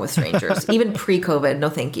straw with strangers, even pre-COVID. No,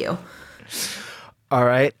 thank you. All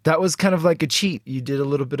right, that was kind of like a cheat. You did a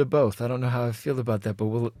little bit of both. I don't know how I feel about that, but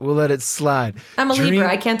we'll let it slide. I'm a Libra.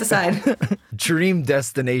 I can't decide. Dream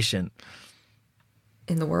destination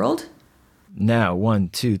In the world? now. 1,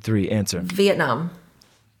 2, 3. Answer. Vietnam.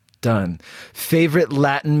 Done. Favorite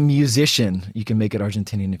Latin musician? You can make it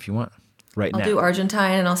Argentinian if you want. Right I'll now. do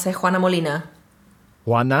Argentine, and I'll say Juana Molina.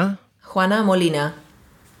 Juana? Juana Molina.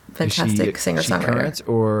 Fantastic Is singer-songwriter. she current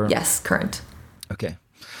or? Yes, current. Okay.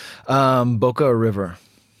 Boca or River?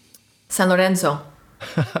 San Lorenzo.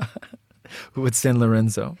 What's San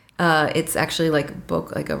Lorenzo? It's actually like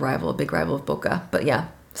a big rival of Boca. But yeah,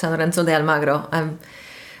 San Lorenzo de Almagro.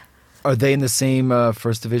 Are they in the same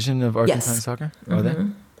first division of Argentine Yes. soccer? Are they?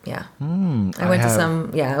 Yeah. I went to some,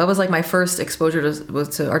 that was like my first exposure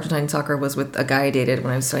to Argentine soccer was with a guy I dated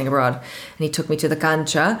when I was studying abroad. And he took me to the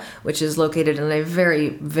cancha, which is located in a very,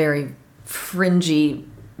 very fringy,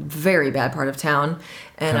 very bad part of town.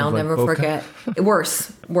 And Kind of I'll like never Boca? forget.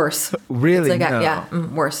 Worse. Really? It's like, No.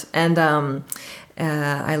 worse. And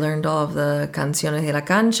I learned all of the canciones de la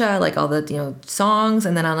cancha, like all the songs,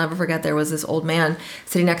 and then I'll never forget there was this old man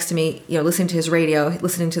sitting next to me, listening to his radio,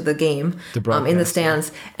 listening to the game The broadcast, in the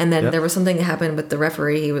stands, and then Yep. there was something that happened with the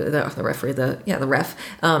referee, the ref,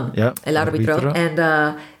 Yep. el árbitro, Arbitro.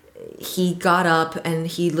 and he got up and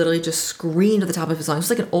he literally just screamed at the top of his lungs,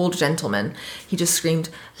 just like an old gentleman. He just screamed,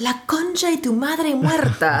 "La concha de tu madre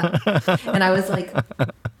muerta," and I was like.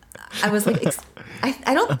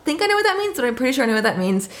 I don't think I know what that means, but I'm pretty sure I know what that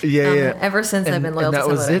means. Yeah. Ever since I've been loyal and to that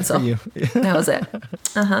was it San for you. Lorenzo. That was it.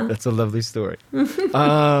 That's a lovely story.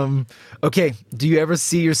 Okay. Do you ever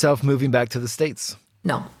see yourself moving back to the States?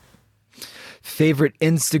 No. Favorite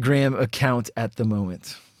Instagram account at the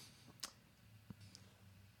moment?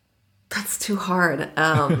 That's too hard.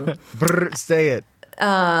 Brr, say it.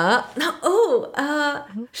 No.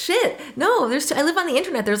 Shit. No, I live on the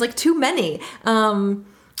internet. There's like too many.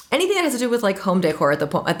 Anything that has to do with like home decor at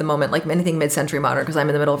the moment, like anything mid-century modern, because I'm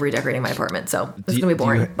in the middle of redecorating my apartment, so this is gonna be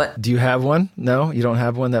boring. Do you have one? No, you don't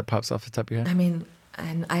have one that pops off the top of your head. I mean,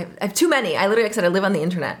 I have too many. I literally, like I said, I live on the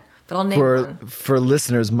internet, but I'll name one. For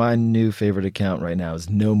listeners, my new favorite account right now is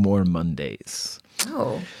No More Mondays.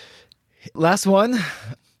 Oh, last one.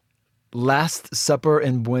 Last Supper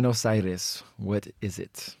in Buenos Aires. What is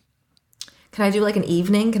it? Can I do like an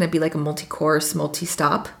evening? Can it be like a multi-course,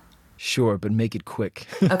 multi-stop? Sure, but make it quick.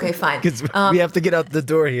 Okay, fine. Because we have to get out the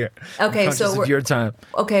door here. Okay, so we're your time.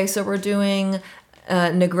 Okay, so we're doing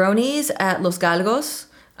Negronis at Los Galgos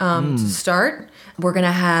to start. We're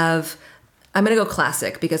gonna have. I'm gonna go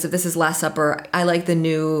classic because if this is Last Supper, I like the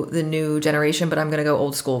new generation, but I'm gonna go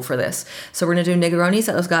old school for this. So we're gonna do Negronis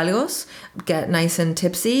at Los Galgos, get nice and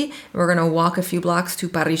tipsy. We're gonna walk a few blocks to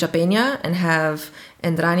Parrilla Peña and have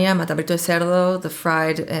entraña, matabrito de cerdo, the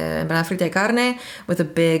fried empanada frita de carne with a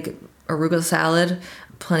big arugula salad,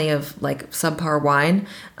 plenty of like subpar wine,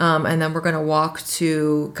 and then we're gonna walk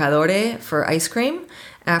to Cadore for ice cream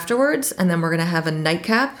afterwards, and then we're gonna have a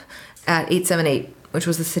nightcap at 878, which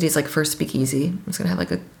was the city's like first speakeasy. It's gonna have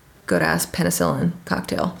like a good ass penicillin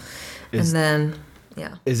cocktail, and then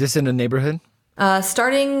yeah. Is this in a neighborhood?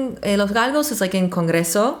 Starting Los Galgos is like in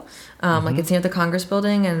Congreso, like it's near the Congress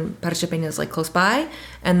building, and Parrilla Peña is like close by.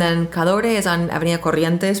 And then Cadore is on Avenida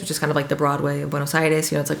Corrientes, which is kind of like the Broadway of Buenos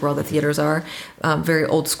Aires. You know, it's like where all the theaters are. Very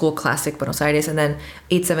old school, classic Buenos Aires. And then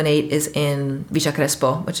 878 is in Villa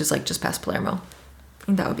Crespo, which is like just past Palermo. I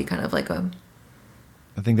think that would be kind of like a...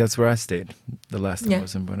 I think that's where I stayed the last time I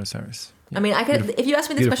was in Buenos Aires. Yeah. I mean, I could. If you asked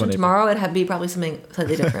me this question tomorrow, it'd be probably something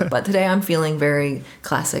slightly different. But today I'm feeling very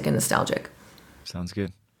classic and nostalgic. Sounds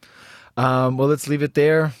good. Well, let's leave it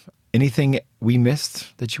there. Anything we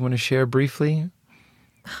missed that you want to share briefly?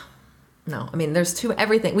 No, I mean, there's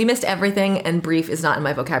everything. We missed everything, and brief is not in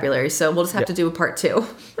my vocabulary, so we'll just have to do a part 2.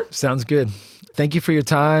 Sounds good. Thank you for your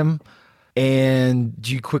time. And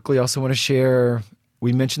do you quickly also want to share,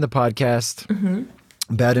 we mentioned the podcast,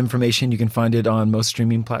 Bad Information. You can find it on most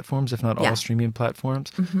streaming platforms, if not all streaming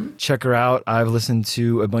platforms. Check her out. I've listened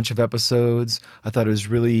to a bunch of episodes. I thought it was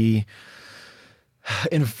really...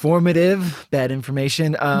 informative, Bad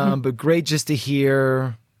Information, but great just to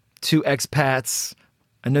hear 2 expats.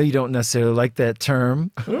 I know you don't necessarily like that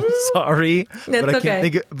term. Sorry, but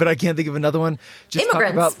I can't think of another one. Just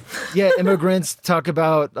immigrants. Talk about immigrants. Talk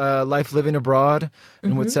about life living abroad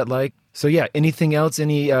and what's that like. So yeah, anything else?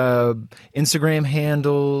 Any Instagram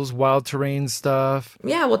handles, wild terrain stuff?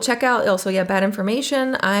 Yeah, well, check out also Bad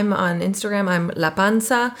Information. I'm on Instagram. I'm La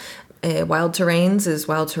Panza. Wild Terrains is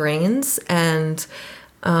Wild Terrains, and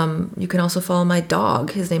you can also follow my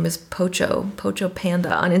dog. His name is Pocho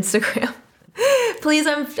Panda on Instagram. Please,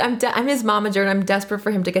 I'm his momager, and I'm desperate for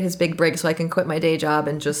him to get his big break so I can quit my day job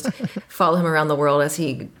and just follow him around the world as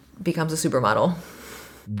he becomes a supermodel.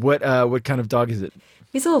 What kind of dog is it?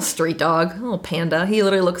 He's a little street dog, a little panda. He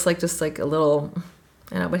literally looks like just like a little...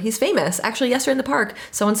 I know, but he's famous. Actually, yesterday in the park,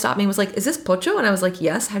 someone stopped me and was like, "Is this Pocho?" And I was like,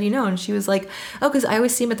 "Yes, how do you know?" And she was like, "Oh, because I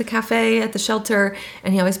always see him at the cafe, at the shelter,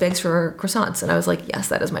 and he always begs for croissants." And I was like, "Yes,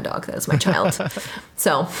 that is my dog. That is my child."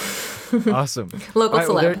 So, awesome. Local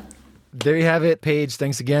celeb. Well, there you have it, Paige.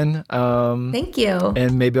 Thanks again. Thank you.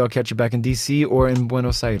 And maybe I'll catch you back in DC or in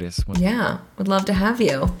Buenos Aires. Yeah, would love to have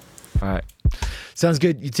you. All right. Sounds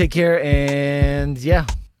good. You take care, and yeah.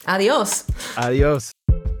 Adios. Adios.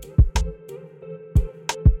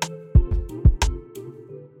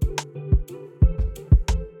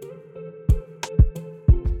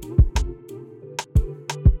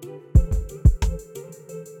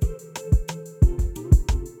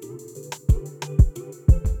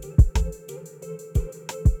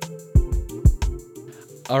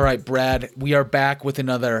 All right, Brad, we are back with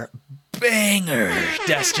another banger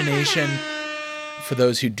destination. For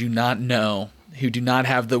those who do not know, who do not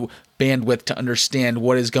have the bandwidth to understand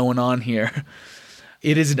what is going on here,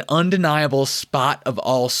 it is an undeniable spot of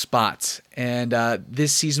all spots. And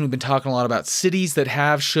this season, we've been talking a lot about cities that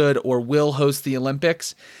have, should, or will host the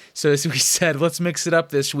Olympics. So as we said, let's mix it up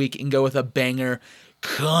this week and go with a banger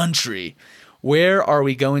country. Where are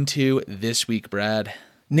we going to this week, Brad?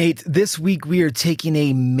 Nate, this week we are taking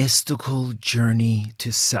a mystical journey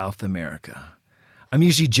to South America. I'm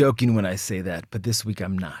usually joking when I say that, but this week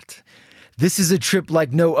I'm not. This is a trip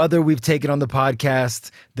like no other we've taken on the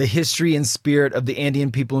podcast. The history and spirit of the Andean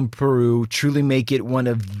people in Peru truly make it one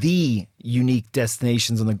of the unique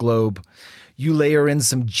destinations on the globe. You layer in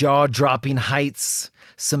some jaw-dropping heights,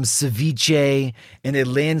 some ceviche, and a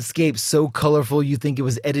landscape so colorful you think it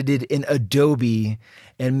was edited in Adobe.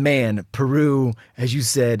 And man, Peru, as you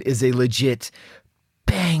said, is a legit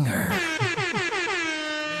banger.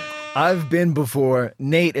 I've been before.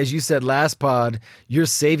 Nate, as you said last pod, you're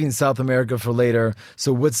saving South America for later.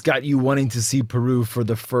 So what's got you wanting to see Peru for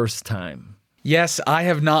the first time? Yes, I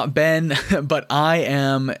have not been, but I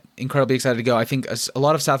am incredibly excited to go. I think a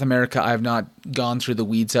lot of South America I have not gone through the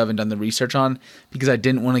weeds of and done the research on because I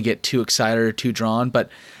didn't want to get too excited or too drawn.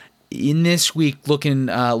 But in this week, looking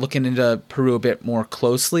into Peru a bit more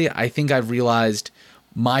closely, I think I've realized,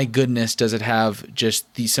 my goodness, does it have just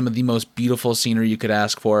some of the most beautiful scenery you could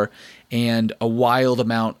ask for and a wild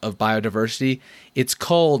amount of biodiversity. It's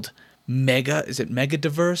called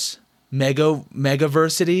megaversity?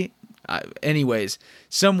 Anyways,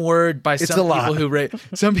 some word by some people who rate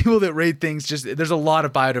some people that rate things. Just there's a lot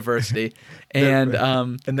of biodiversity, and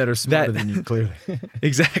that are smarter than you, clearly.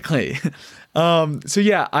 Exactly. So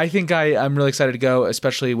yeah, I think I'm really excited to go,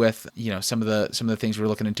 especially with some of the things we're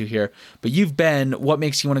looking into here. But you've been. What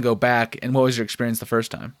makes you want to go back, and what was your experience the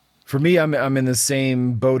first time? For me, I'm in the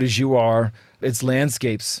same boat as you are. It's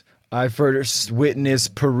landscapes. I first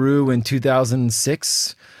witnessed Peru in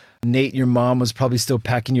 2006. Nate, your mom was probably still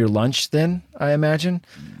packing your lunch then, I imagine.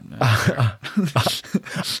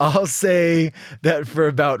 I'll say that for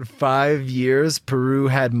about 5 years, Peru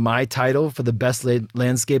had my title for the best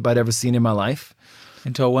landscape I'd ever seen in my life.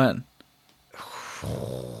 Until when?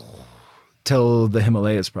 Till the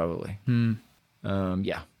Himalayas, probably.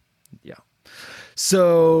 Yeah.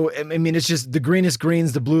 So, I mean, it's just the greenest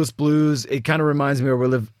greens, the bluest blues. It kind of reminds me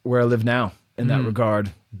of where I live now in that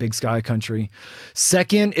regard. Big sky country.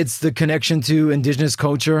 Second, it's the connection to indigenous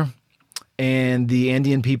culture and the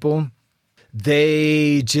Andean people.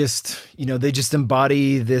 They just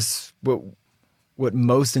embody this, what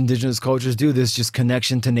most indigenous cultures do, this just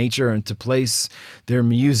connection to nature and to place. Their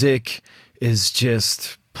music is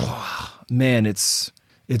just, man, it's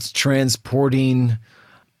transporting.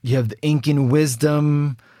 You have the Incan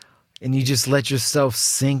wisdom and you just let yourself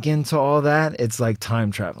sink into all that. It's like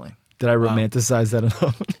time traveling. Did I romanticize that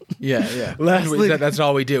enough? Yeah. Lastly, that's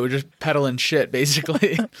all we do. We're just peddling shit,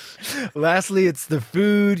 basically. Lastly, it's the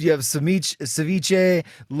food. You have ceviche,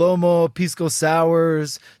 lomo, pisco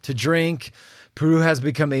sours to drink. Peru has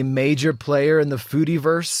become a major player in the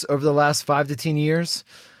foodie-verse over the last 5 to 10 years.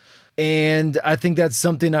 And I think that's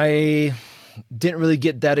something I didn't really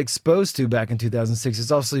get that exposed to back in 2006. It's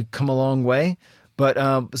obviously come a long way. But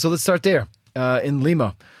so let's start there in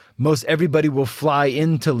Lima. Most everybody will fly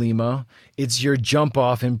into Lima. It's your jump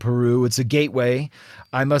off in Peru. It's a gateway.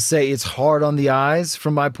 I must say it's hard on the eyes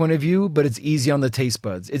from my point of view, but it's easy on the taste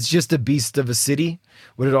buds. It's just a beast of a city,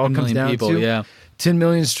 what it all comes down to. Yeah. 10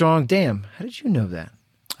 million strong. Damn, how did you know that?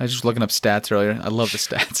 I was just looking up stats earlier. I love the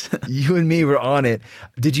stats. You and me were on it.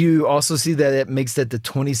 Did you also see that it makes that the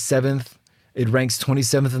 27th? It ranks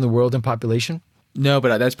 27th in the world in population? No,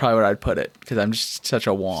 but that's probably where I'd put it because I'm just such a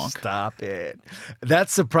wonk. Stop it. That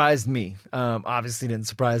surprised me. Obviously didn't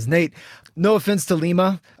surprise Nate. No offense to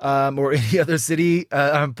Lima or any other city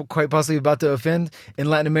I'm quite possibly about to offend in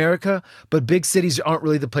Latin America, but big cities aren't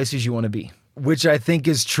really the places you want to be, which I think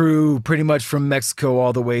is true pretty much from Mexico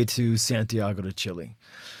all the way to Santiago to Chile.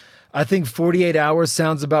 I think 48 hours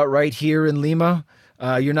sounds about right here in Lima.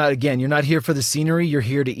 You're not here for the scenery. You're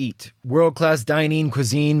here to eat. World-class dining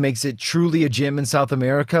cuisine makes it truly a gem in South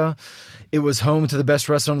America. It was home to the best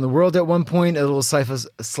restaurant in the world at one point, a little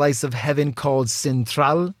slice of heaven called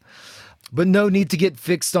Central. But no need to get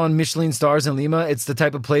fixed on Michelin stars in Lima. It's the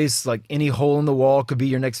type of place like any hole in the wall could be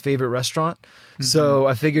your next favorite restaurant. Mm-hmm. So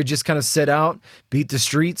I figured just kind of set out, beat the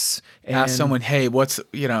streets. And ask someone, hey, what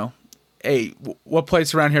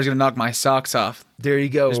place around here is going to knock my socks off? There you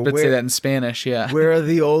go. Just say that in Spanish, yeah. Where are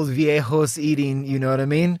the old viejos eating? You know what I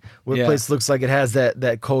mean? What place looks like it has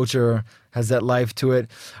that culture, has that life to it.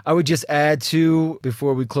 I would just add to,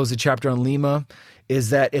 before we close the chapter on Lima,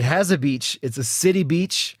 is that it has a beach. It's a city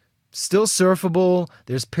beach, still surfable.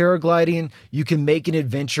 There's paragliding. You can make an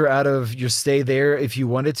adventure out of your stay there if you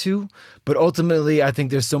wanted to. But ultimately, I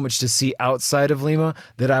think there's so much to see outside of Lima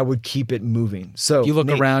that I would keep it moving. So you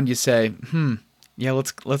look around, you say, yeah,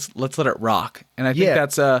 let's let it rock. And I think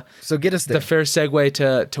that's so get us there. The fair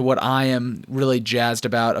segue to what I am really jazzed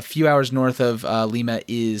about. A few hours north of Lima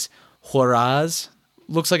is Huaraz.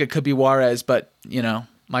 Looks like it could be Juarez, but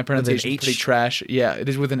my pronunciation is pretty trash. Yeah, it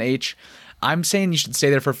is with an H. I'm saying you should stay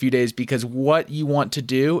there for a few days because what you want to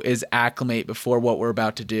do is acclimate before what we're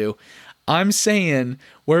about to do. I'm saying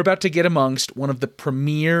we're about to get amongst one of the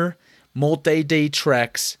premier multi-day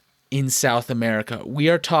treks in South America. We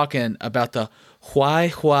are talking about the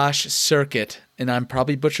Huayhuash Circuit, and I'm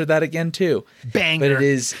probably butchered that again too. Banger. But it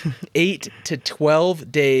is 8 to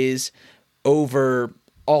 12 days over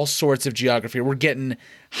all sorts of geography. We're getting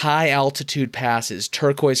high altitude passes,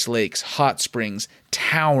 turquoise lakes, hot springs,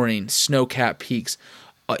 towering snow-capped peaks.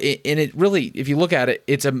 And it really, if you look at it,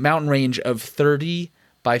 it's a mountain range of 30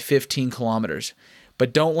 by 15 kilometers.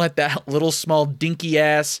 But don't let that little small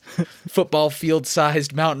dinky-ass football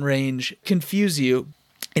field-sized mountain range confuse you.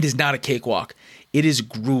 It is not a cakewalk. It is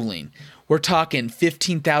grueling. We're talking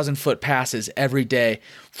 15,000-foot passes every day.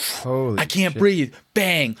 Holy I can't shit. breathe.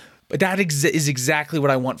 Bang. But that is exactly what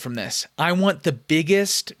I want from this. I want the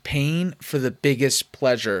biggest pain for the biggest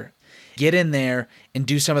pleasure. Get in there and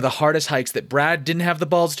do some of the hardest hikes that Brad didn't have the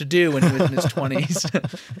balls to do when he was in his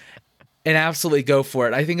 20s. And absolutely go for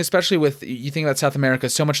it. I think especially with, you think about South America,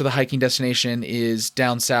 so much of the hiking destination is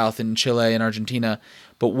down south in Chile and Argentina.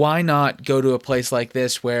 But why not go to a place like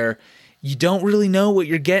this where you don't really know what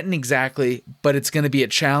you're getting exactly, but it's going to be a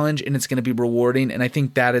challenge and it's going to be rewarding. And I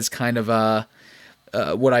think that is kind of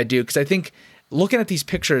what I do. Because I think looking at these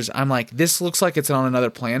pictures, I'm like, this looks like it's on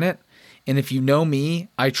another planet. And if you know me,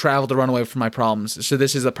 I travel to run away from my problems. So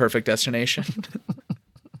this is a perfect destination.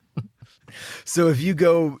 So if you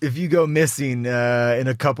go missing in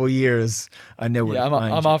a couple years, I know where. Yeah, to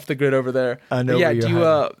find I'm you. off the grid over there. I know. But yeah, where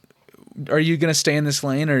you're are you gonna stay in this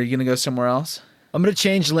lane or are you gonna go somewhere else? I'm gonna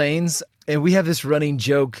change lanes, and we have this running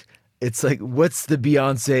joke. It's like, what's the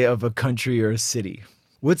Beyonce of a country or a city?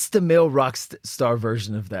 What's the male rock star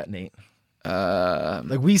version of that, Nate?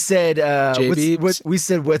 Like we said, what's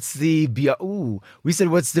the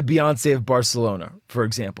Beyonce of Barcelona, for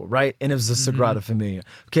example, right? And it was the Sagrada Familia.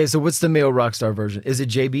 Okay, so what's the male rock star version? Is it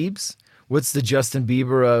J Beebs? What's the Justin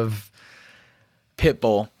Bieber of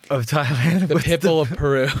Pitbull of Thailand? The Pitbull of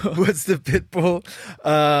Peru. What's the Pitbull?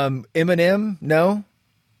 Eminem? No.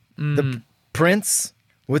 The Prince?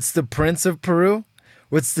 What's the Prince of Peru?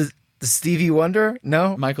 What's the Stevie Wonder?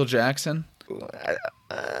 No. Michael Jackson.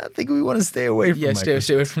 I think we want to stay away from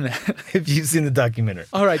stay away from that. If you've seen the documentary.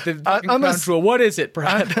 All right, what is it,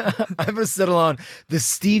 Brad? I'm going to settle on the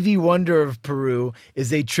Stevie Wonder of Peru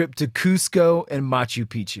is a trip to Cusco and Machu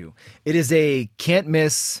Picchu. It is a can't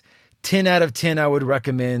miss, 10 out of 10 I would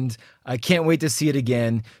recommend. I can't wait to see it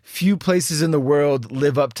again. Few places in the world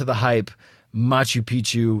live up to the hype. Machu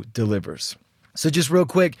Picchu delivers. So just real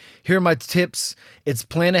quick, here are my tips. It's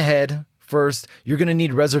plan ahead. First, you're going to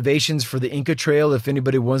need reservations for the Inca Trail if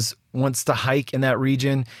anybody wants to hike in that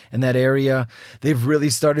region, in that area. They've really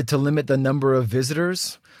started to limit the number of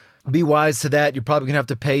visitors. Be wise to that. You're probably going to have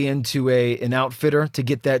to pay into an outfitter to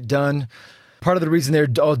get that done. Part of the reason they're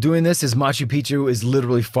all doing this is Machu Picchu is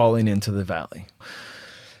literally falling into the valley.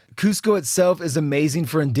 Cusco itself is amazing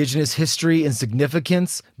for indigenous history and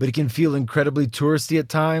significance, but it can feel incredibly touristy at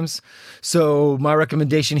times. So my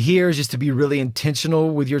recommendation here is just to be really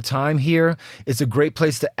intentional with your time here. It's a great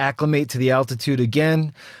place to acclimate to the altitude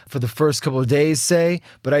again for the first couple of days, say,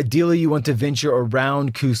 but ideally you want to venture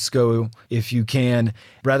around Cusco if you can,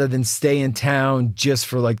 rather than stay in town just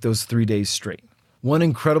for like those 3 days straight. One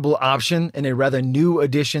incredible option and a rather new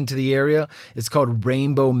addition to the area is called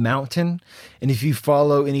Rainbow Mountain. And if you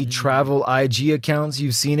follow any travel IG accounts,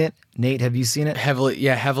 you've seen it. Nate, have you seen it?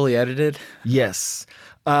 Heavily edited. Yes.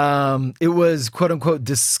 It was quote unquote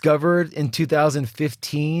discovered in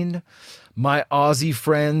 2015. My Aussie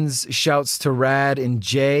friends, shouts to Rad and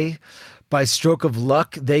Jay. By stroke of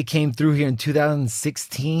luck, they came through here in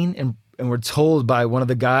 2016 and were told by one of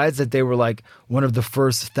the guides that they were like one of the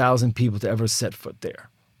first 1,000 people to ever set foot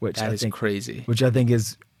there, which I think crazy. Which I think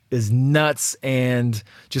is nuts and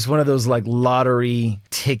just one of those like lottery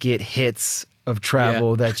ticket hits of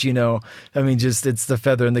travel that, just it's the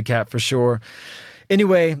feather in the cap for sure.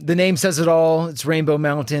 Anyway, the name says it all. It's Rainbow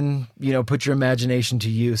Mountain. Put your imagination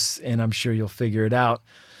to use and I'm sure you'll figure it out.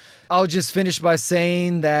 I'll just finish by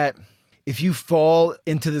saying that if you fall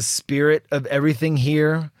into the spirit of everything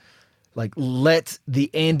here, like let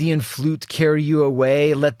the Andean flute carry you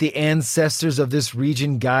away. Let the ancestors of this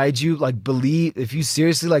region guide you. Like believe, if you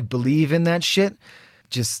seriously like believe in that shit,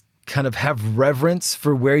 just kind of have reverence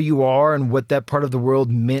for where you are and what that part of the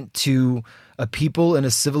world meant to a people and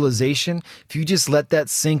a civilization. If you just let that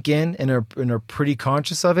sink in and are pretty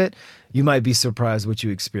conscious of it, you might be surprised what you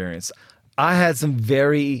experience. I had some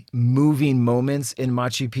very moving moments in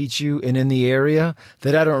Machu Picchu and in the area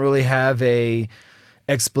that I don't really have a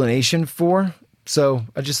explanation for, so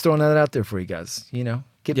I'm just throwing that out there for you guys.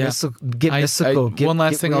 Get mystical. One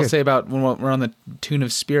last thing weird. I'll say about when we're on the tune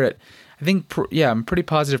of spirit, I think I'm pretty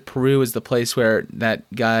positive Peru is the place where that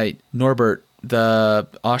guy Norbert, the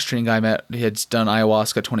Austrian guy, had done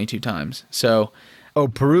ayahuasca 22 times. So Oh,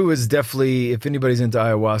 Peru is definitely, if anybody's into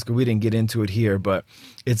ayahuasca, we didn't get into it here, but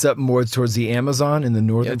it's up more towards the Amazon in the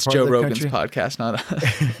northern It's part Joe of the Rogan's country. podcast, not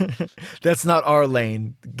That's not our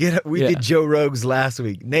lane. We did Joe Rogan's last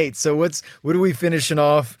week. Nate, so what are we finishing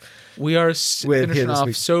off? We are With here finishing this off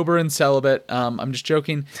week. sober and celibate. I'm just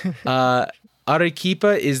joking.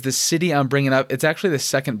 Arequipa is the city I'm bringing up. It's actually the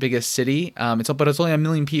second biggest city. But it's only 1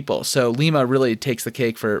 million people. So Lima really takes the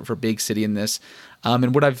cake for big city in this.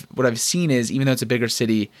 And what I've seen is, even though it's a bigger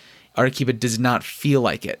city, Arequipa does not feel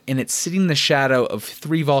like it. And it's sitting in the shadow of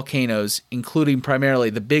 3 volcanoes, including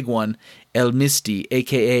primarily the big one, El Misti,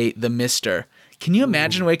 a.k.a. the Mister. Can you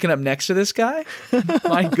imagine waking up next to this guy?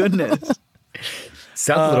 My goodness.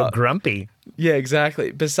 Sounds a little grumpy. Yeah,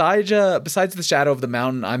 exactly. Besides the shadow of the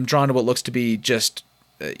mountain, I'm drawn to what looks to be just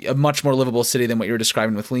a much more livable city than what you were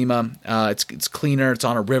describing with Lima. It's cleaner. It's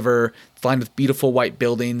on a river. It's lined with beautiful white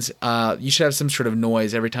buildings. You should have some sort of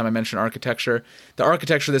noise every time I mention architecture. The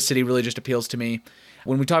architecture of this city really just appeals to me.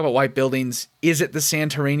 When we talk about white buildings, is it the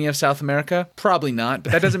Santorini of South America? Probably not,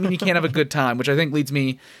 but that doesn't mean you can't have a good time, which I think leads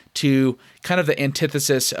me to kind of the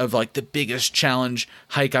antithesis of like the biggest challenge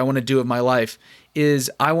hike I want to do of my life is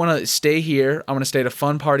I want to stay here. I want to stay at a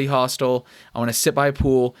fun party hostel. I want to sit by a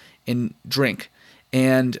pool and drink.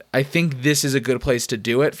 And I think this is a good place to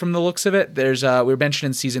do it from the looks of it. There's we were mentioned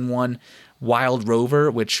in season 1, Wild Rover,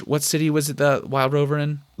 what city was it the Wild Rover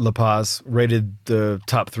in? La Paz, rated the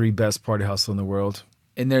top 3 best party hostel in the world.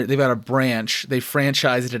 And they've got a branch. They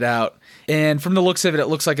franchised it out. And from the looks of it, it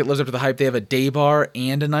looks like it lives up to the hype. They have a day bar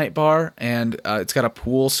and a night bar, and it's got a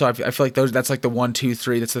pool. So I feel like that's like the 1, 2,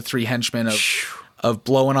 3. That's the 3 henchmen of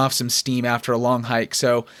blowing off some steam after a long hike.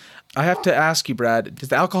 So I have to ask you, Brad, does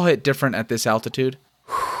the alcohol hit different at this altitude?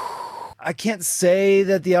 I can't say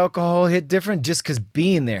that the alcohol hit different just because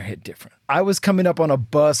being there hit different. I was coming up on a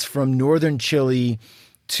bus from northern Chile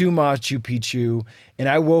to Machu Picchu, and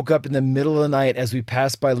I woke up in the middle of the night as we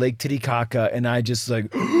passed by Lake Titicaca, and I just like,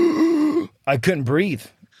 I couldn't breathe,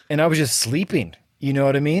 and I was just sleeping. You know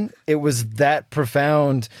what I mean? It was that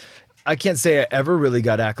profound. I can't say I ever really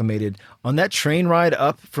got acclimated. On that train ride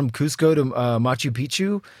up from Cusco to Machu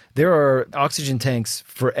Picchu, there are oxygen tanks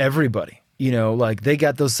for everybody. You know, like they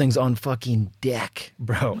got those things on fucking deck,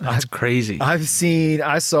 bro. That's crazy. I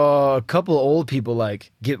saw a couple of old people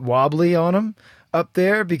like get wobbly on them up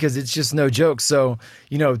there because it's just no joke. So,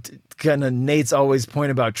 you know, kind of Nate's always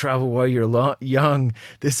point about travel while you're young.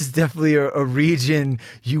 This is definitely a region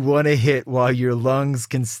you want to hit while your lungs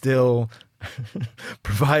can still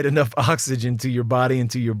provide enough oxygen to your body and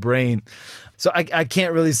to your brain. So I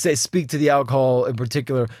can't really speak to the alcohol in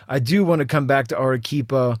particular. I do want to come back to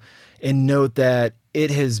Arequipa and note that it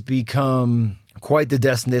has become quite the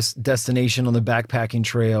destination on the backpacking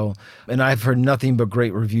trail. And I've heard nothing but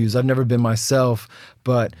great reviews. I've never been myself,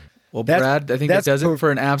 but... Well, Brad, I think that does it for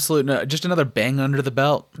an absolute... just another bang under the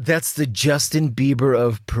belt. That's the Justin Bieber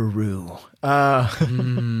of Peru.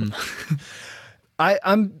 I'm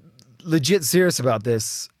legit serious about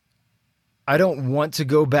this. I don't want to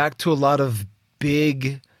go back to a lot of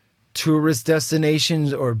big tourist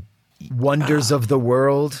destinations or wonders of the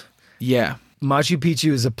world. Yeah. Machu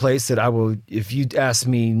Picchu is a place that I will, if you ask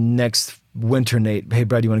me next winter, Nate, hey,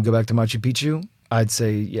 Brad, you want to go back to Machu Picchu? I'd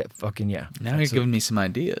say, yeah, fucking yeah. Now you're giving me some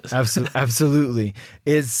ideas. Absolutely.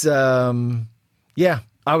 It's, yeah,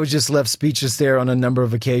 I was just left speechless there on a number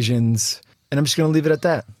of occasions, and I'm just going to leave it at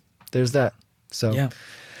that. There's that. So yeah.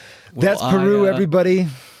 That's Peru, everybody.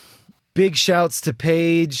 Big shouts to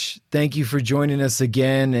Paige. Thank you for joining us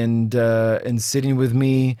again and sitting with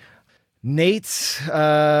me. Nate,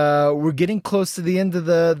 we're getting close to the end of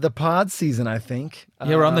the pod season, I think.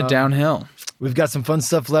 Yeah, we're on the downhill. We've got some fun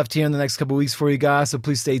stuff left here in the next couple of weeks for you guys, so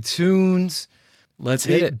please stay tuned. Let's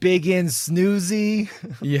hit it. Big and snoozy.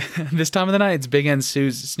 Yeah, this time of the night, it's big and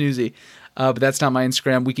snoozy. But that's not my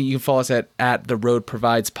Instagram. You can follow us at The Road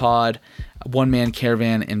Provides Pod, One Man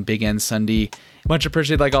Caravan, and Big N Sunday. Much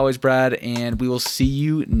appreciated, like always, Brad, and we will see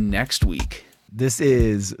you next week. This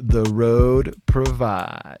is The Road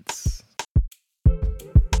Provides.